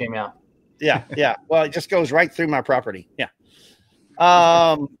 Jimmy came out. Yeah. Well, it just goes right through my property. Yeah.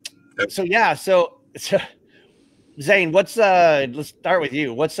 So Zane, let's start with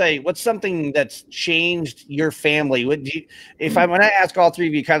you. What's something that's changed your family? When I ask all three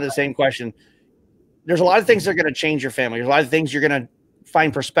of you kind of the same question, there's a lot of things that are going to change your family. There's a lot of things you're going to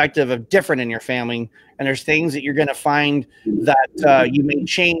find perspective of different in your family, and there's things that you're going to find that you may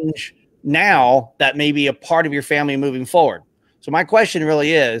change now that may be a part of your family moving forward. So my question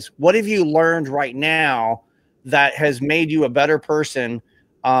really is, what have you learned right now that has made you a better person?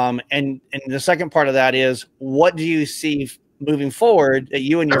 And the second part of that is, what do you see moving forward that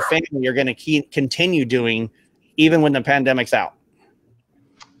you and your family are going to continue doing even when the pandemic's out?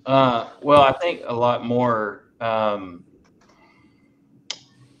 Well, I think a lot more, how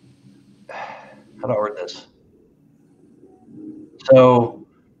do I word this? So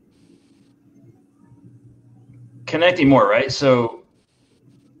connecting more, right? So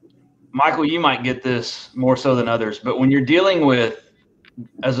Michael, you might get this more so than others, but when you're dealing with,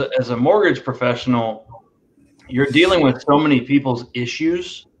 as a mortgage professional, you're dealing with so many people's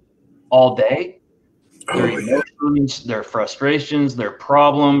issues all day. Their emotions, their frustrations, their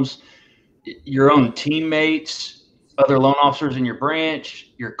problems, your own teammates, other loan officers in your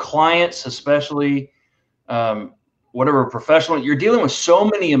branch, your clients, especially, whatever professional. You're dealing with so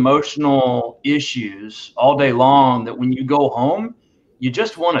many emotional issues all day long that when you go home, you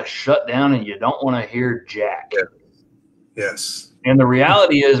just want to shut down and you don't want to hear jack. Yes. And the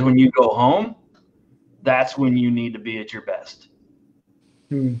reality is, when you go home, that's when you need to be at your best.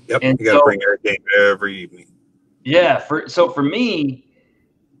 Yep. And you got to bring your game every evening. Yeah. For me,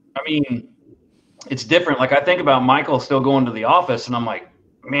 I mean, it's different. Like, I think about Michael still going to the office, and I'm like,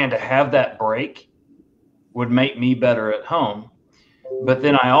 man, to have that break would make me better at home. But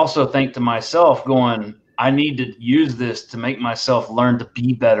then I also think to myself, going, I need to use this to make myself learn to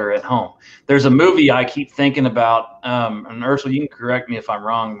be better at home. There's a movie I keep thinking about, and Ursula, you can correct me if I'm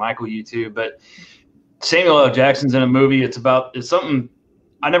wrong, Michael, you too, but Samuel L. Jackson's in a movie. It's something,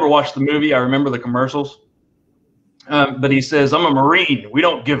 I never watched the movie. I remember the commercials. But he says, I'm a Marine. We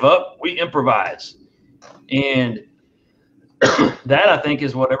don't give up. We improvise. And that, I think,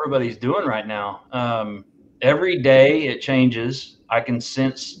 is what everybody's doing right now. Every day it changes. I can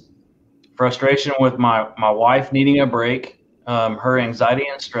sense frustration with my wife needing a break, her anxiety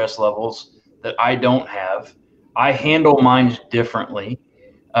and stress levels that I don't have. I handle mine differently.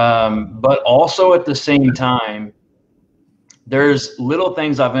 But also at the same time, there's little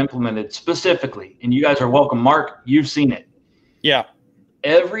things I've implemented specifically, and you guys are welcome. Mark, you've seen it. Yeah.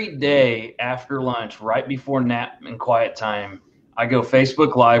 Every day after lunch, right before nap and quiet time, I go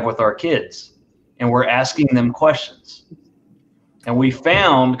Facebook Live with our kids, and we're asking them questions. And we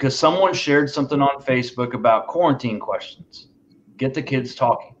found, because someone shared something on Facebook about quarantine questions, get the kids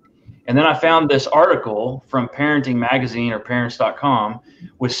talking. And then I found this article from Parenting Magazine or parents.com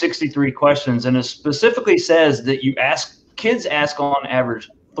with 63 questions, and it specifically says that kids ask on average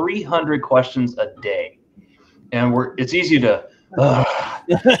 300 questions a day. And it's easy to go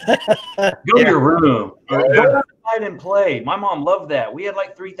to your room, go outside and play. My mom loved that. We had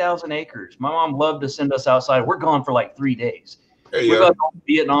like 3,000 acres. My mom loved to send us outside. We're gone for like 3 days. We got a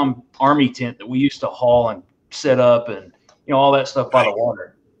Vietnam Army tent that we used to haul and set up, and all that stuff by the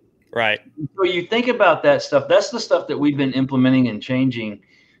water. Right. So you think about that stuff. That's the stuff that we've been implementing and changing,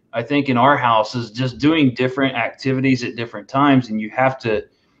 I think, in our house, is just doing different activities at different times. And you have to,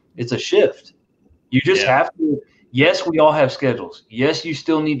 it's a shift. You just have to. Yes, we all have schedules. Yes, you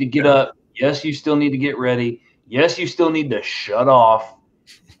still need to get up. Yes, you still need to get ready. Yes, you still need to shut off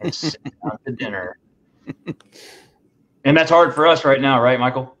and sit down to dinner. And that's hard for us right now, right,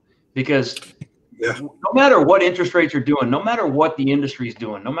 Michael? Because no matter what interest rates are doing, no matter what the industry's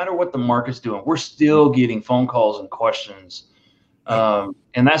doing, no matter what the market's doing, we're still getting phone calls and questions. And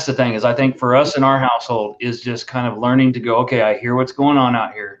that's the thing, is I think for us in our household is just kind of learning to go, okay, I hear what's going on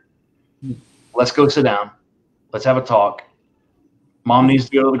out here. Let's go sit down. Let's have a talk. Mom needs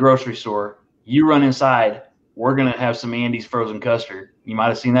to go to the grocery store. You run inside. We're going to have some Andy's frozen custard. You might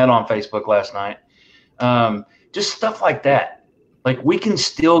have seen that on Facebook last night. Just stuff like that. Like, we can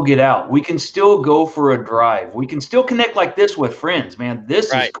still get out. We can still go for a drive. We can still connect like this with friends, man.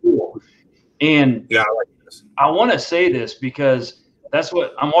 This is cool. And yeah, I like this. I want to say this because that's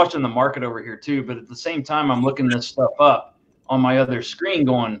what I'm watching the market over here too. But at the same time, I'm looking this stuff up on my other screen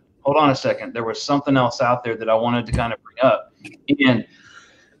going, hold on a second. There was something else out there that I wanted to kind of bring up. And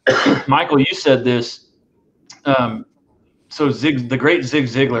Michael, you said this. So the great Zig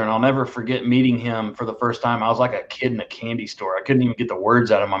Ziglar, and I'll never forget meeting him for the first time. I was like a kid in a candy store. I couldn't even get the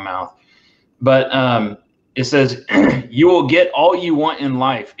words out of my mouth. But it says, you will get all you want in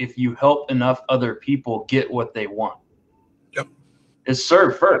life if you help enough other people get what they want. Yep. It's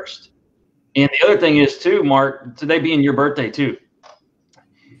serve first. And the other thing is too, Mark, today being your birthday too.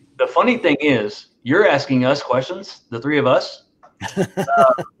 The funny thing is, you're asking us questions, the three of us.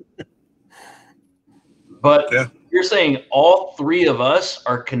 But yeah. You're saying all three of us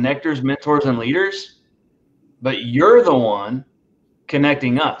are connectors, mentors, and leaders, but you're the one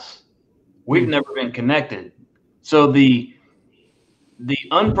connecting us. We've never been connected. So the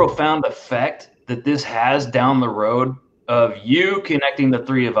unprofound effect that this has down the road of you connecting the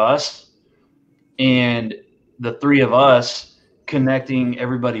three of us and the three of us connecting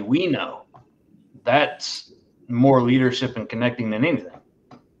everybody we know, that's more leadership and connecting than anything.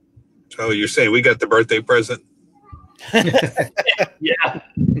 So you're saying we got the birthday present? Yeah.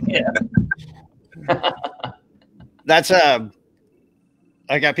 That's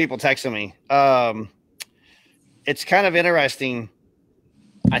I got people texting me. It's kind of interesting.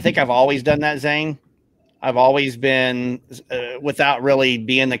 I think I've always done that, Zane. I've always been without really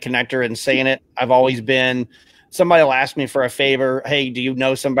being the connector and saying it. I've always been somebody will ask me for a favor. Hey, do you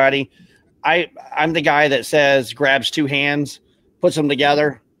know somebody? I'm the guy that says grabs two hands, puts them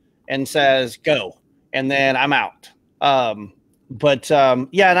together, and says go, and then I'm out. Yeah,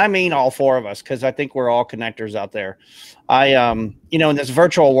 and I mean all four of us, because I think we're all connectors out there. In this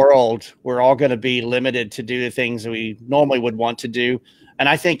virtual world, we're all going to be limited to do the things that we normally would want to do. And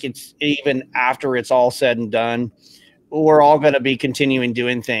I think it's even after it's all said and done, we're all going to be continuing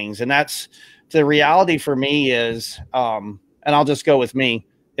doing things. And that's the reality for me is, and I'll just go with me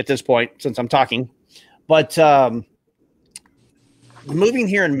at this point since I'm talking, but moving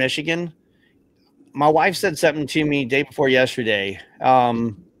here in Michigan, my wife said something to me day before yesterday,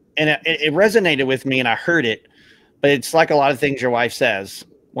 and it resonated with me, and I heard it. But it's like a lot of things your wife says,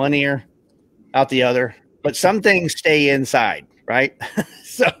 one ear, out the other. But some things stay inside, right?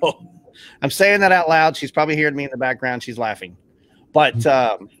 So I'm saying that out loud. She's probably hearing me in the background. She's laughing. But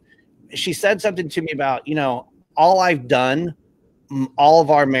she said something to me about, all I've done, all of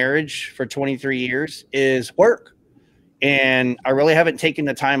our marriage for 23 years is work. And I really haven't taken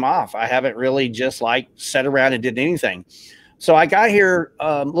the time off. I haven't really just sat around and did anything. So I got here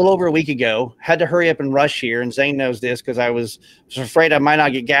a little over a week ago, had to hurry up and rush here. And Zane knows this because I was afraid I might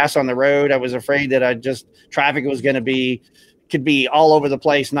not get gas on the road. I was afraid that traffic was going to could be all over the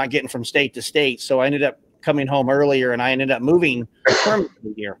place, not getting from state to state. So I ended up coming home earlier, and I ended up moving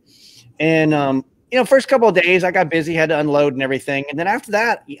permanently here. And, first couple of days I got busy, had to unload and everything. And then after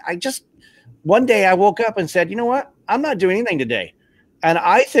that, one day I woke up and said, you know what? I'm not doing anything today. And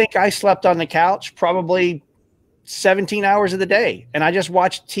I think I slept on the couch probably 17 hours of the day. And I just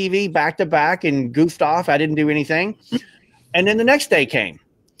watched TV back to back and goofed off. I didn't do anything. And then the next day came.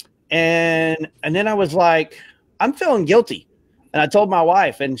 And then I was like, I'm feeling guilty. And I told my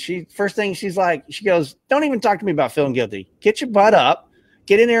wife, and first thing she goes, don't even talk to me about feeling guilty. Get your butt up,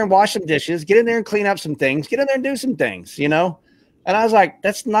 get in there and wash some dishes, get in there and clean up some things, get in there and do some things, And I was like,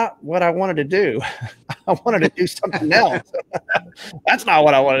 that's not what I wanted to do. I wanted to do something else. That's not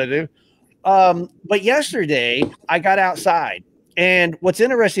what I wanted to do. But yesterday I got outside, and what's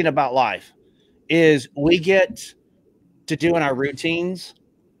interesting about life is we get to doing our routines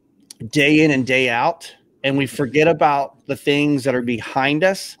day in and day out, and we forget about the things that are behind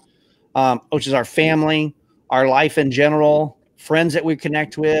us, which is our family, our life in general, friends that we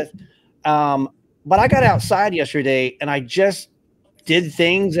connect with. But I got outside yesterday, and I just did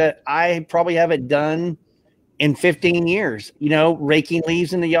things that I probably haven't done in 15 years, raking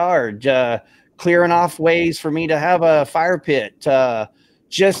leaves in the yard, clearing off ways for me to have a fire pit,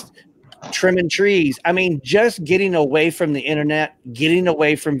 just trimming trees. I mean, just getting away from the internet, getting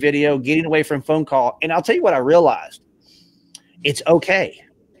away from video, getting away from phone call. And I'll tell you what I realized. It's okay.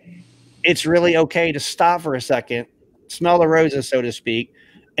 It's really okay to stop for a second, smell the roses, so to speak,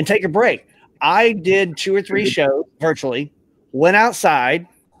 and take a break. I did 2 or 3 shows virtually, went outside,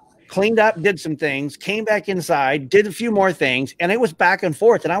 cleaned up, did some things, came back inside, did a few more things, and it was back and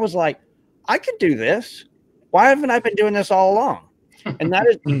forth. And I was like, I could do this. Why haven't I been doing this all along? And that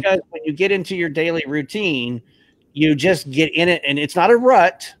is because when you get into your daily routine, you just get in it, and it's not a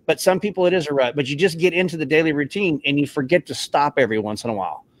rut, but some people it is a rut, but you just get into the daily routine and you forget to stop every once in a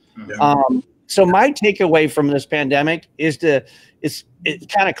while. Yeah. So my takeaway from this pandemic is it's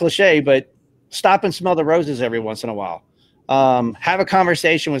kind of cliche, but stop and smell the roses every once in a while. Have a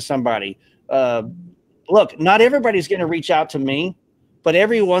conversation with somebody. Look, not everybody's going to reach out to me, but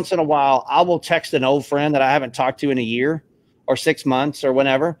every once in a while I will text an old friend that I haven't talked to in a year or 6 months or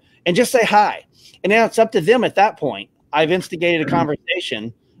whenever, and just say hi. And now it's up to them at that point. I've instigated a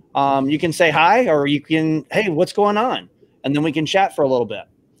conversation. You can say hi, or you can, hey, what's going on? And then we can chat for a little bit.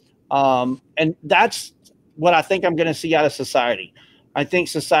 And that's what I think I'm going to see out of society. I think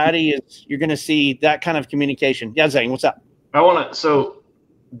society is, you're going to see that kind of communication. Yeah, Zane, what's up? So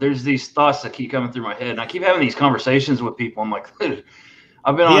there's these thoughts that keep coming through my head, and I keep having these conversations with people. I'm like,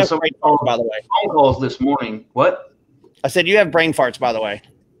 I've been on so many phone calls this morning. What? I said, you have brain farts, by the way.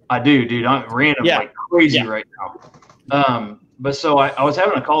 I do, dude. I'm random like crazy right now. But so I was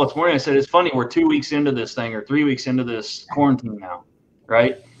having a call this morning. I said, it's funny. We're 2 weeks into this thing, or 3 weeks into this quarantine now.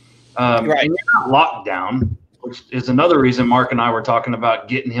 Right. And you're not locked down, which is another reason Mark and I were talking about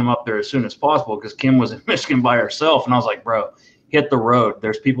getting him up there as soon as possible, because Kim was in Michigan by herself. And I was like, bro, hit the road.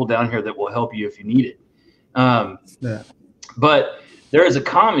 There's people down here that will help you if you need it. But there is a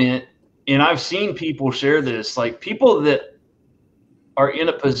comment, and I've seen people share this, like people that are in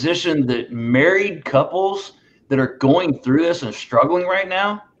a position, that married couples that are going through this and struggling right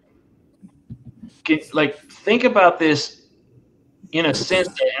now, think about this in a sense,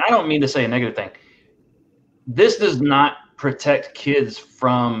 and I don't mean to say a negative thing. This does not protect kids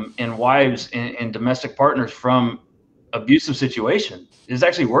from, and wives and domestic partners from, abusive situations. It's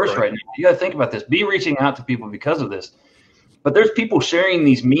actually worse right now. You got to think about this. Be reaching out to people because of this. But there's people sharing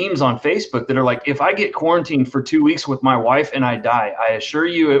these memes on Facebook that are like, if I get quarantined for 2 weeks with my wife and I die, I assure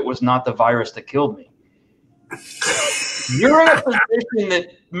you it was not the virus that killed me. You're in a position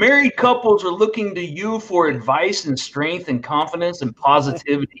that married couples are looking to you for advice and strength and confidence and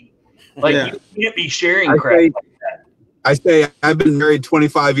positivity. You can't be sharing crap like that. I say I've been married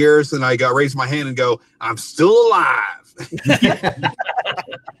 25 years, and I got raise my hand and go, I'm still alive.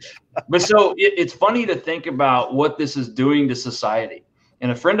 But so it's funny to think about what this is doing to society.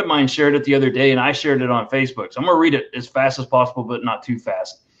 And a friend of mine shared it the other day, and I shared it on Facebook. So I'm going to read it as fast as possible, but not too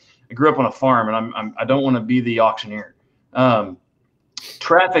fast. I grew up on a farm, and I don't want to be the auctioneer.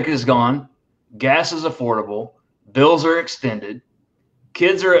 Traffic is gone. Gas is affordable. Bills are extended.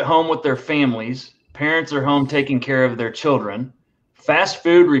 Kids are at home with their families. Parents are home taking care of their children. Fast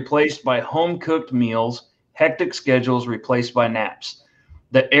food replaced by home-cooked meals. Hectic schedules replaced by naps.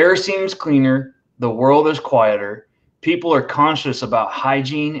 The air seems cleaner. The world is quieter. People are conscious about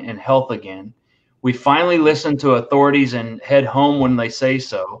hygiene and health again. We finally listen to authorities and head home when they say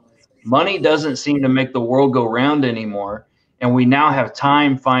so. Money doesn't seem to make the world go round anymore, and we now have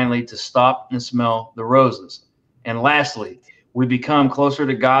time finally to stop and smell the roses. And lastly, we become closer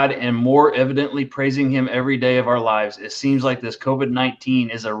to God and more evidently praising him every day of our lives. It seems like this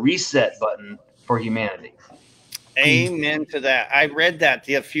COVID-19 is a reset button for humanity. Amen to that. I read that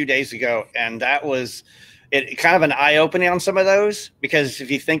a few days ago, and that was it, kind of an eye-opening on some of those, because if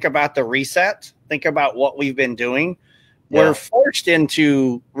you think about the reset, think about what we've been doing. Yeah. We're forced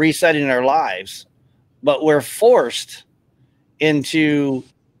into resetting our lives, but we're forced into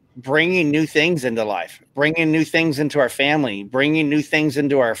bringing new things into life, bringing new things into our family, bringing new things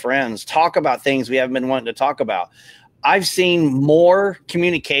into our friends, talk about things we haven't been wanting to talk about. I've seen more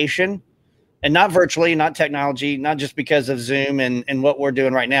communication, and not virtually, not technology, not just because of Zoom and what we're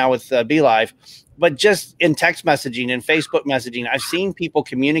doing right now with BeLive, but just in text messaging and Facebook messaging. I've seen people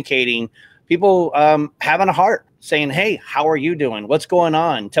communicating, people having a heart, saying, hey, how are you doing? What's going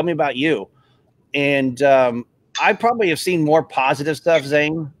on? Tell me about you. And I probably have seen more positive stuff,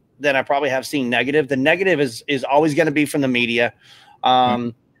 Zane, than I probably have seen negative. The negative is always going to be from the media.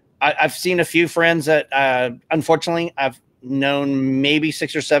 I've seen a few friends that, unfortunately, I've known maybe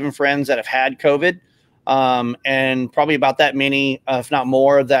 6 or 7 friends that have had COVID, and probably about that many, if not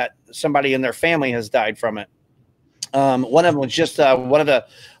more, that somebody in their family has died from it. One of them was just one of the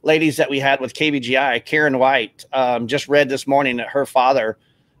ladies that we had with KBGI, Karen White, just read this morning that her father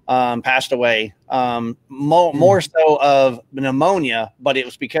passed away, more so of pneumonia, but it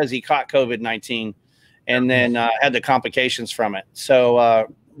was because he caught COVID-19 and then had the complications from it. So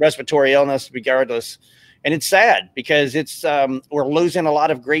respiratory illness regardless. And it's sad because it's we're losing a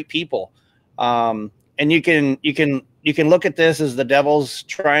lot of great people. And you can look at this as the devil's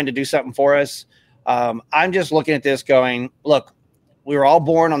trying to do something for us. I'm just looking at this going, look, we were all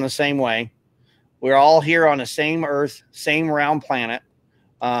born on the same way. We're all here on the same earth, same round planet.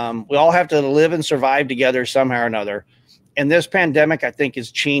 We all have to live and survive together somehow or another. And this pandemic, I think,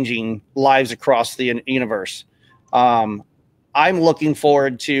 is changing lives across the universe. I'm looking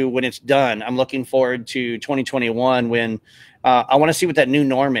forward to when it's done. I'm looking forward to 2021 when I want to see what that new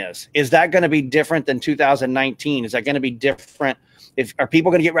norm is. Is that going to be different than 2019? Is that going to be different? Are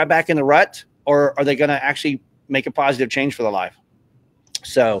people going to get right back in the rut, or are they going to actually make a positive change for their life?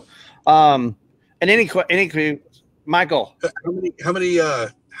 So, and any Michael,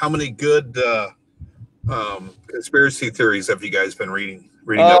 how many good conspiracy theories have you guys been reading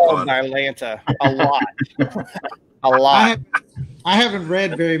up on? Atlanta, a lot, a lot. I haven't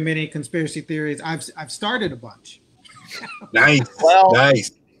read very many conspiracy theories. I've started a bunch. Nice. Well,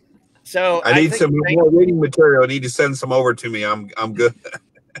 nice. So I need some more reading material. I need to send some over to me. I'm good.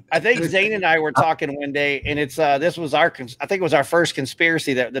 I think Zane and I were talking one day, and it's this was I think it was our first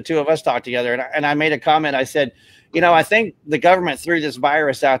conspiracy that the two of us talked together. And I made a comment. I said, I think the government threw this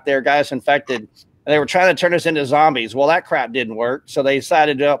virus out there, got us infected, and they were trying to turn us into zombies. Well, that crap didn't work. So they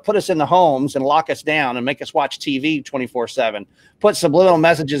decided to put us in the homes and lock us down and make us watch TV 24/7. Put subliminal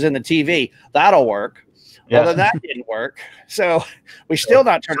messages in the TV. That'll work. Yeah. Well, then that didn't work. So we still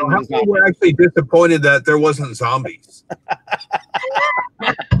not turning into zombies. We're actually disappointed that there wasn't zombies.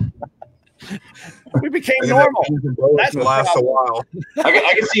 We became normal. That's last a while.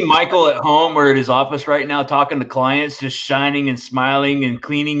 I can see Michael at home or at his office right now talking to clients, just shining and smiling and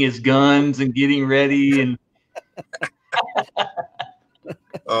cleaning his guns and getting ready. And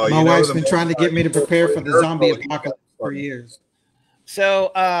my wife's been trying to get me to prepare for the zombie apocalypse for years.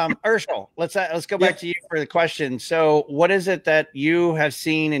 So, Urshel, let's go back to you for the question. So, what is it that you have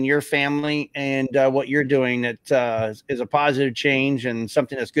seen in your family and what you're doing that is a positive change and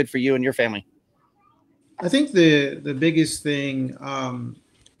something that's good for you and your family? I think the biggest thing,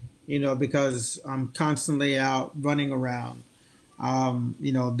 because I'm constantly out running around,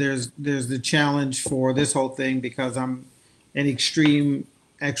 there's the challenge for this whole thing because I'm an extreme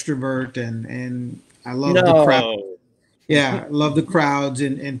extrovert and I love the crowd. Yeah, love the crowds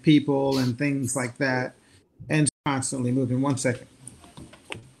and people and things like that, and constantly moving. 1 second.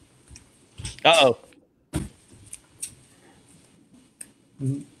 Uh-oh.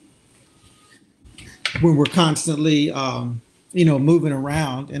 When we're constantly, moving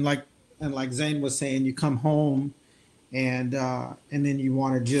around, and like Zane was saying, you come home, and then you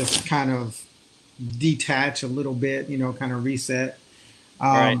want to just kind of detach a little bit, kind of reset.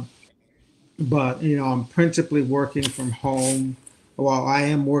 Right. But, I'm principally working from home. While I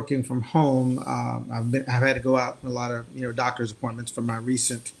am working from home, I've had to go out on a lot of, doctor's appointments for my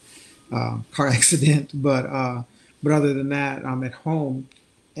recent car accident. But other than that, I'm at home.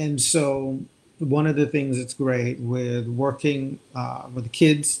 And so one of the things that's great with working with the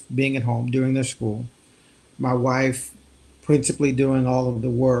kids being at home doing their school, my wife principally doing all of the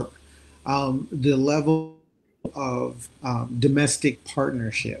work, the level of domestic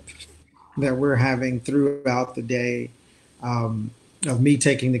partnership that we're having throughout the day, of me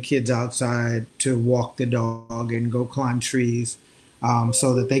taking the kids outside to walk the dog and go climb trees,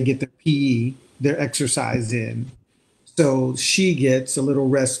 so that they get their PE, their exercise in. So she gets a little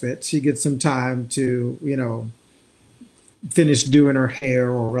respite. She gets some time to, finish doing her hair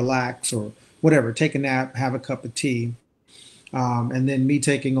or relax or whatever, take a nap, have a cup of tea. And then me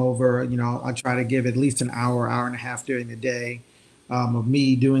taking over, I try to give at least an hour and a half during the day, of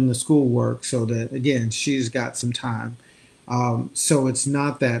me doing the schoolwork so that, again, she's got some time. So it's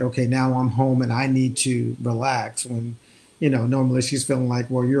not that, okay, now I'm home and I need to relax when, normally she's feeling like,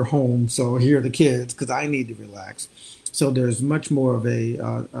 well, you're home, so here are the kids because I need to relax. So there's much more of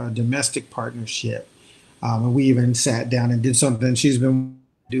a domestic partnership. And we even sat down and did something she's been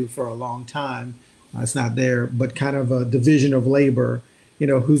do for a long time. It's not there, but kind of a division of labor,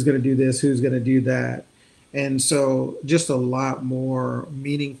 who's going to do this, who's going to do that. And so just a lot more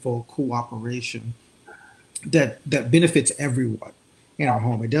meaningful cooperation that benefits everyone in our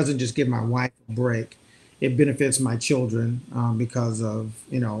home. It doesn't just give my wife a break. It benefits my children because of,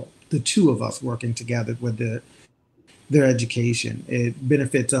 the two of us working together with their education. It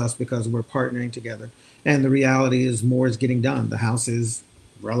benefits us because we're partnering together. And the reality is more is getting done. The house is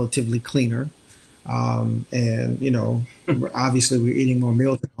relatively cleaner. Obviously we're eating more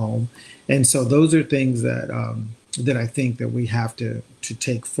meals at home. And so those are things that I think that we have to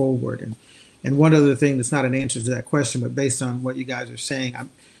take forward. And one other thing that's not an answer to that question, but based on what you guys are saying, I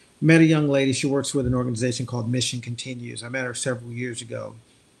met a young lady. She works with an organization called Mission Continues. I met her several years ago.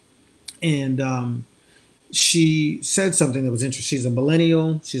 And she said something that was interesting. She's a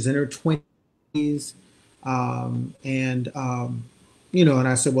millennial. She's in her 20s. And I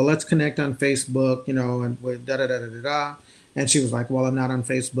said, well, let's connect on Facebook, and with da-da-da-da-da-da. And she was like, well, I'm not on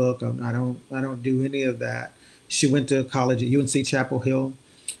Facebook. I don't do any of that. She went to college at UNC Chapel Hill.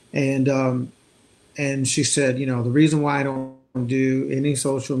 And she said, you know, the reason why I don't do any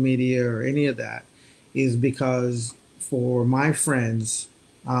social media or any of that is because for my friends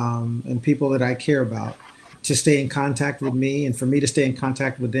and people that I care about to stay in contact with me and for me to stay in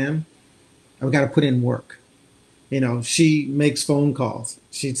contact with them, I've got to put in work. You know, she makes phone calls,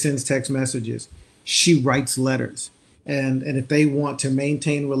 she sends text messages, she writes letters. And if they want to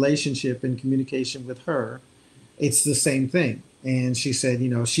maintain relationship and communication with her, it's the same thing. And she said, you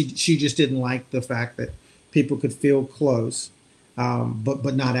know, she just didn't like the fact that people could feel close,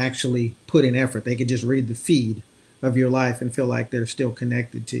 but not actually put in effort. They could just read the feed of your life and feel like they're still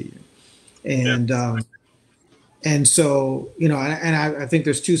connected to you. And so, you know, and I think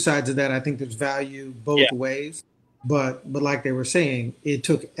there's two sides of that. I think there's value both ways, but like they were saying, it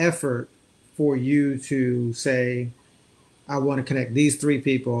took effort for you to say, I want to connect these three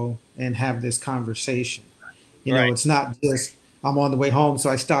people and have this conversation. You know, it's not just I'm on the way home, so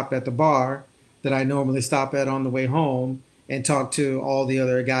I stopped at the bar that I normally stop at on the way home and talk to all the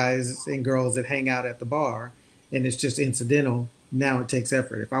other guys and girls that hang out at the bar, and it's just incidental. Now it takes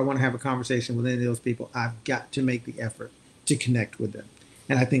effort. If I want to have a conversation with any of those people, I've got to make the effort to connect with them.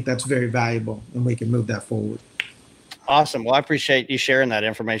 And I think that's very valuable, and we can move that forward. Awesome. Well, I appreciate you sharing that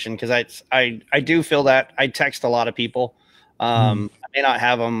information because I do feel that I text a lot of people. I may not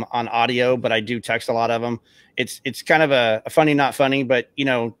have them on audio, but I do text a lot of them. It's kind of a funny, not funny, but you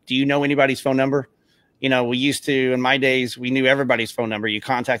know, do you know anybody's phone number? You know, we used to, in my days, we knew everybody's phone number. You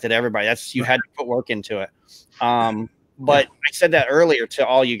contacted everybody. You had to put work into it. But I said that earlier to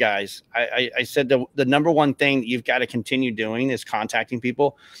all you guys. I said the number one thing that you've got to continue doing is contacting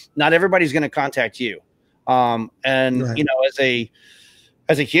people. Not everybody's going to contact you. You know,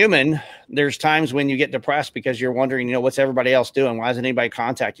 as a human, there's times when you get depressed because you're wondering, you know, what's everybody else doing? Why isn't anybody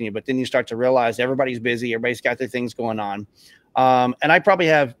contacting you? But then you start to realize everybody's busy. Everybody's got their things going on. And I probably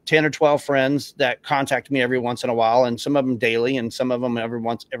have 10 or 12 friends that contact me every once in a while, and some of them daily and some of them every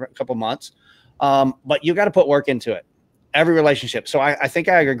couple months. But you got to put work into it. Every relationship. So I think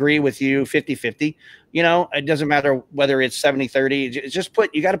I agree with you 50-50. You know, it doesn't matter whether it's 70-30. Just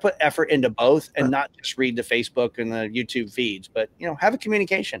you got to put effort into both and not just read the Facebook and the YouTube feeds, but, you know, have a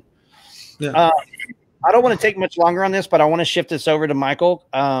communication. Yeah. I don't want to take much longer on this, but I want to shift this over to Michael.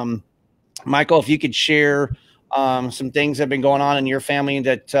 Michael, if you could share some things that have been going on in your family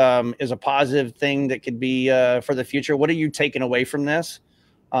that is a positive thing that could be for the future. What are you taking away from this?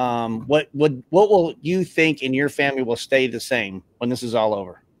 What will you think in your family will stay the same when this is all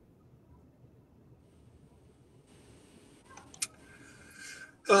over?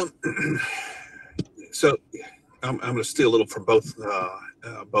 So I'm going to steal a little from both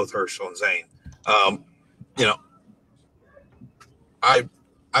Herschel and Zane. You know, I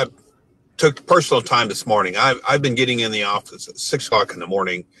took personal time this morning. I've been getting in the office at 6 o'clock in the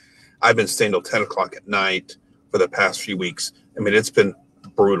morning. I've been staying till 10 o'clock at night for the past few weeks. I mean, it's been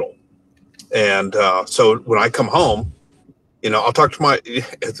brutal. And so when I come home, you know, I'll talk to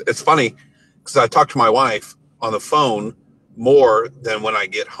it's funny because I talk to my wife on the phone more than when I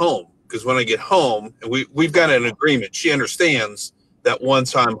get home. Because when I get home, and we've got an agreement. She understands that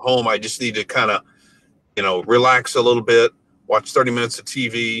once I'm home, I just need to kind of, you know, relax a little bit, watch 30 minutes of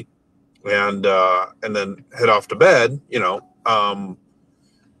TV, and then head off to bed, you know.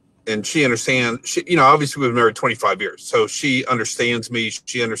 And she understands, you know, obviously we've been married 25 years. So she understands me.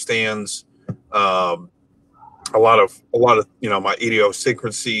 She understands a lot of, you know, my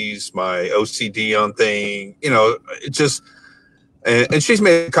idiosyncrasies, my OCD on thing, you know, it just, and she's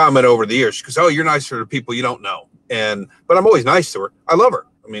made a comment over the years. She goes, oh, you're nicer to people you don't know. But I'm always nice to her. I love her.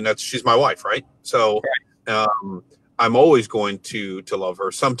 I mean, she's my wife, right? So I'm always going to love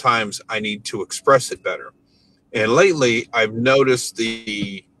her. Sometimes I need to express it better. And lately I've noticed some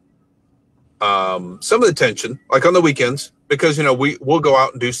of the tension, like on the weekends, because, you know, we'll go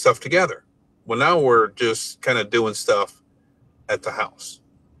out and do stuff together. Well, now we're just kind of doing stuff at the house.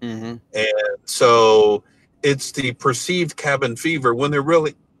 Mm-hmm. And so it's the perceived cabin fever when there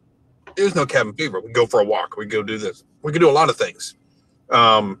really is no cabin fever. We go for a walk. We go do this. We can do a lot of things.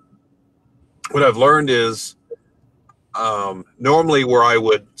 What I've learned is normally where I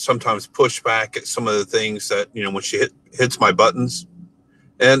would sometimes push back at some of the things that, you know, when she hits my buttons,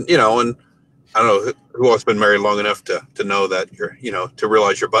 and, you know, and I don't know who else has been married long enough to know that you know, to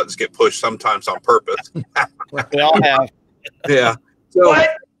realize your buttons get pushed sometimes on purpose. We all have. Yeah. So,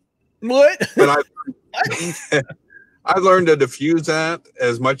 what? But I've learned to diffuse that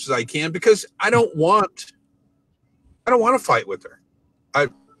as much as I can because I don't want to fight with her. I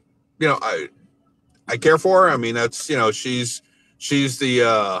I care for her. I mean, that's, you know, she's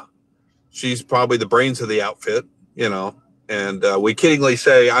the she's probably the brains of the outfit, you know. And we kiddingly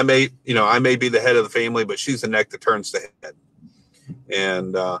say I may be the head of the family, but she's the neck that turns the head.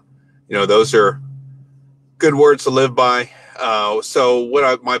 And you know, those are good words to live by. So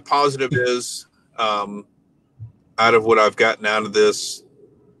my positive is, out of what I've gotten out of this,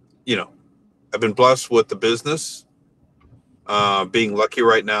 you know, I've been blessed with the business, being lucky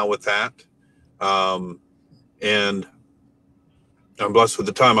right now with that. And I'm blessed with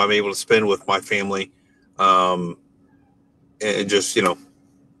the time I'm able to spend with my family. And just, you know,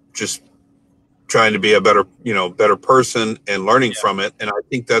 just trying to be a better person and learning from it. And I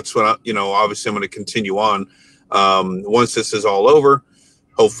think that's what obviously I'm going to continue on. Once this is all over,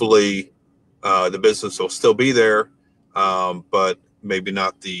 hopefully the business will still be there, but maybe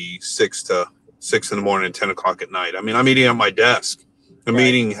not the 6 in the morning, 10 o'clock at night. I mean, I'm eating at my desk. I'm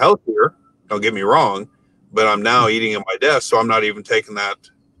eating healthier. Don't get me wrong, but I'm now eating at my desk, so I'm not even taking that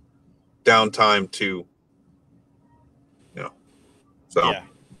downtime to, you know. So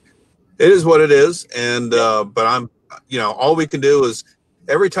it is what it is, and but I'm, you know, all we can do is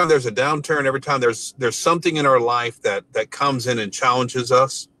every time there's a downturn, every time there's something in our life that comes in and challenges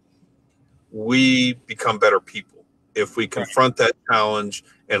us, we become better people if we confront that challenge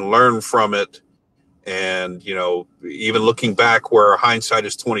and learn from it. And, you know, even looking back where hindsight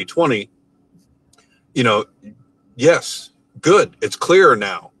is 2020, you know, yes, good. It's clearer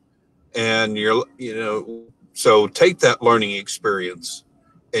now. And so take that learning experience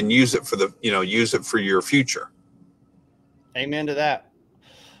and use it for your future. Amen to that.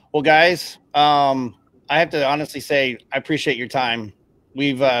 Well, guys, I have to honestly say, I appreciate your time.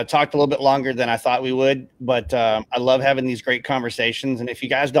 We've talked a little bit longer than I thought we would, but I love having these great conversations. And if you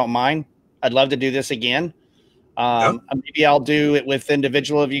guys don't mind, I'd love to do this again. Maybe I'll do it with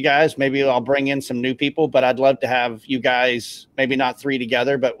individual of you guys. Maybe I'll bring in some new people, but I'd love to have you guys, maybe not 3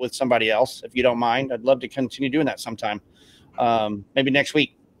 together, but with somebody else, if you don't mind. I'd love to continue doing that sometime, maybe next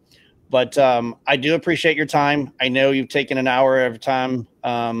week. But I do appreciate your time. I know you've taken an hour every time,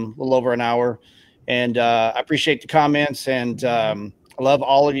 a little over an hour. And I appreciate the comments, and I love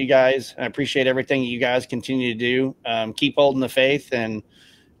all of you guys. And I appreciate everything you guys continue to do. Keep holding the faith and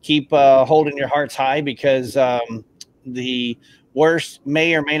keep holding your hearts high, because the worst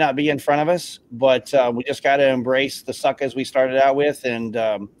may or may not be in front of us, but we just got to embrace the suck as we started out with, and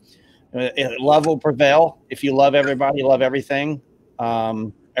love will prevail. If you love everybody, love everything.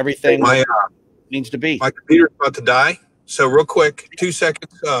 Everything needs to be. My computer's about to die. So real quick, 2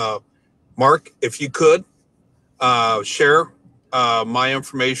 seconds. Mark, if you could share my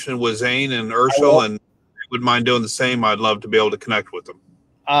information with Zane and Urshel, and would mind doing the same, I'd love to be able to connect with them.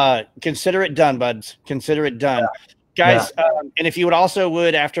 Consider it done, buds. Consider it done. Guys, and if you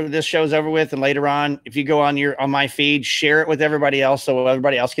would after this show's over with and later on, if you go on my feed, share it with everybody else so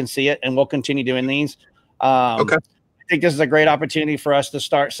everybody else can see it, and we'll continue doing these. Okay. I think this is a great opportunity for us to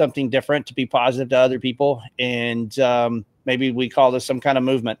start something different, to be positive to other people. And maybe we call this some kind of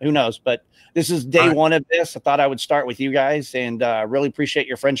movement. Who knows? But this is day one of this. I thought I would start with you guys, and really appreciate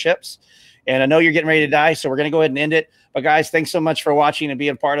your friendships. And I know you're getting ready to die, so we're going to go ahead and end it. But guys, thanks so much for watching and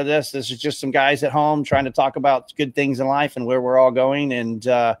being part of this. This is just some guys at home trying to talk about good things in life and where we're all going. And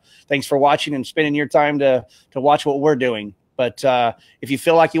thanks for watching and spending your time to watch what we're doing. But if you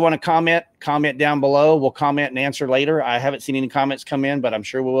feel like you want to comment down below. We'll comment and answer later. I haven't seen any comments come in, but I'm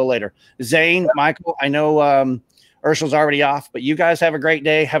sure we will later. Zane, Michael, I know Ursula's already off, but you guys have a great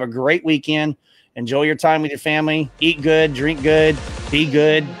day. Have a great weekend. Enjoy your time with your family. Eat good, drink good, be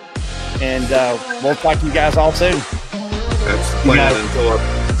good. And we'll talk to you guys all soon. That's the plan until all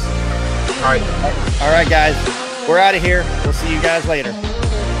right. All right, guys. We're out of here. We'll see you guys later.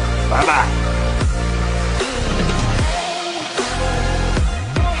 Bye-bye.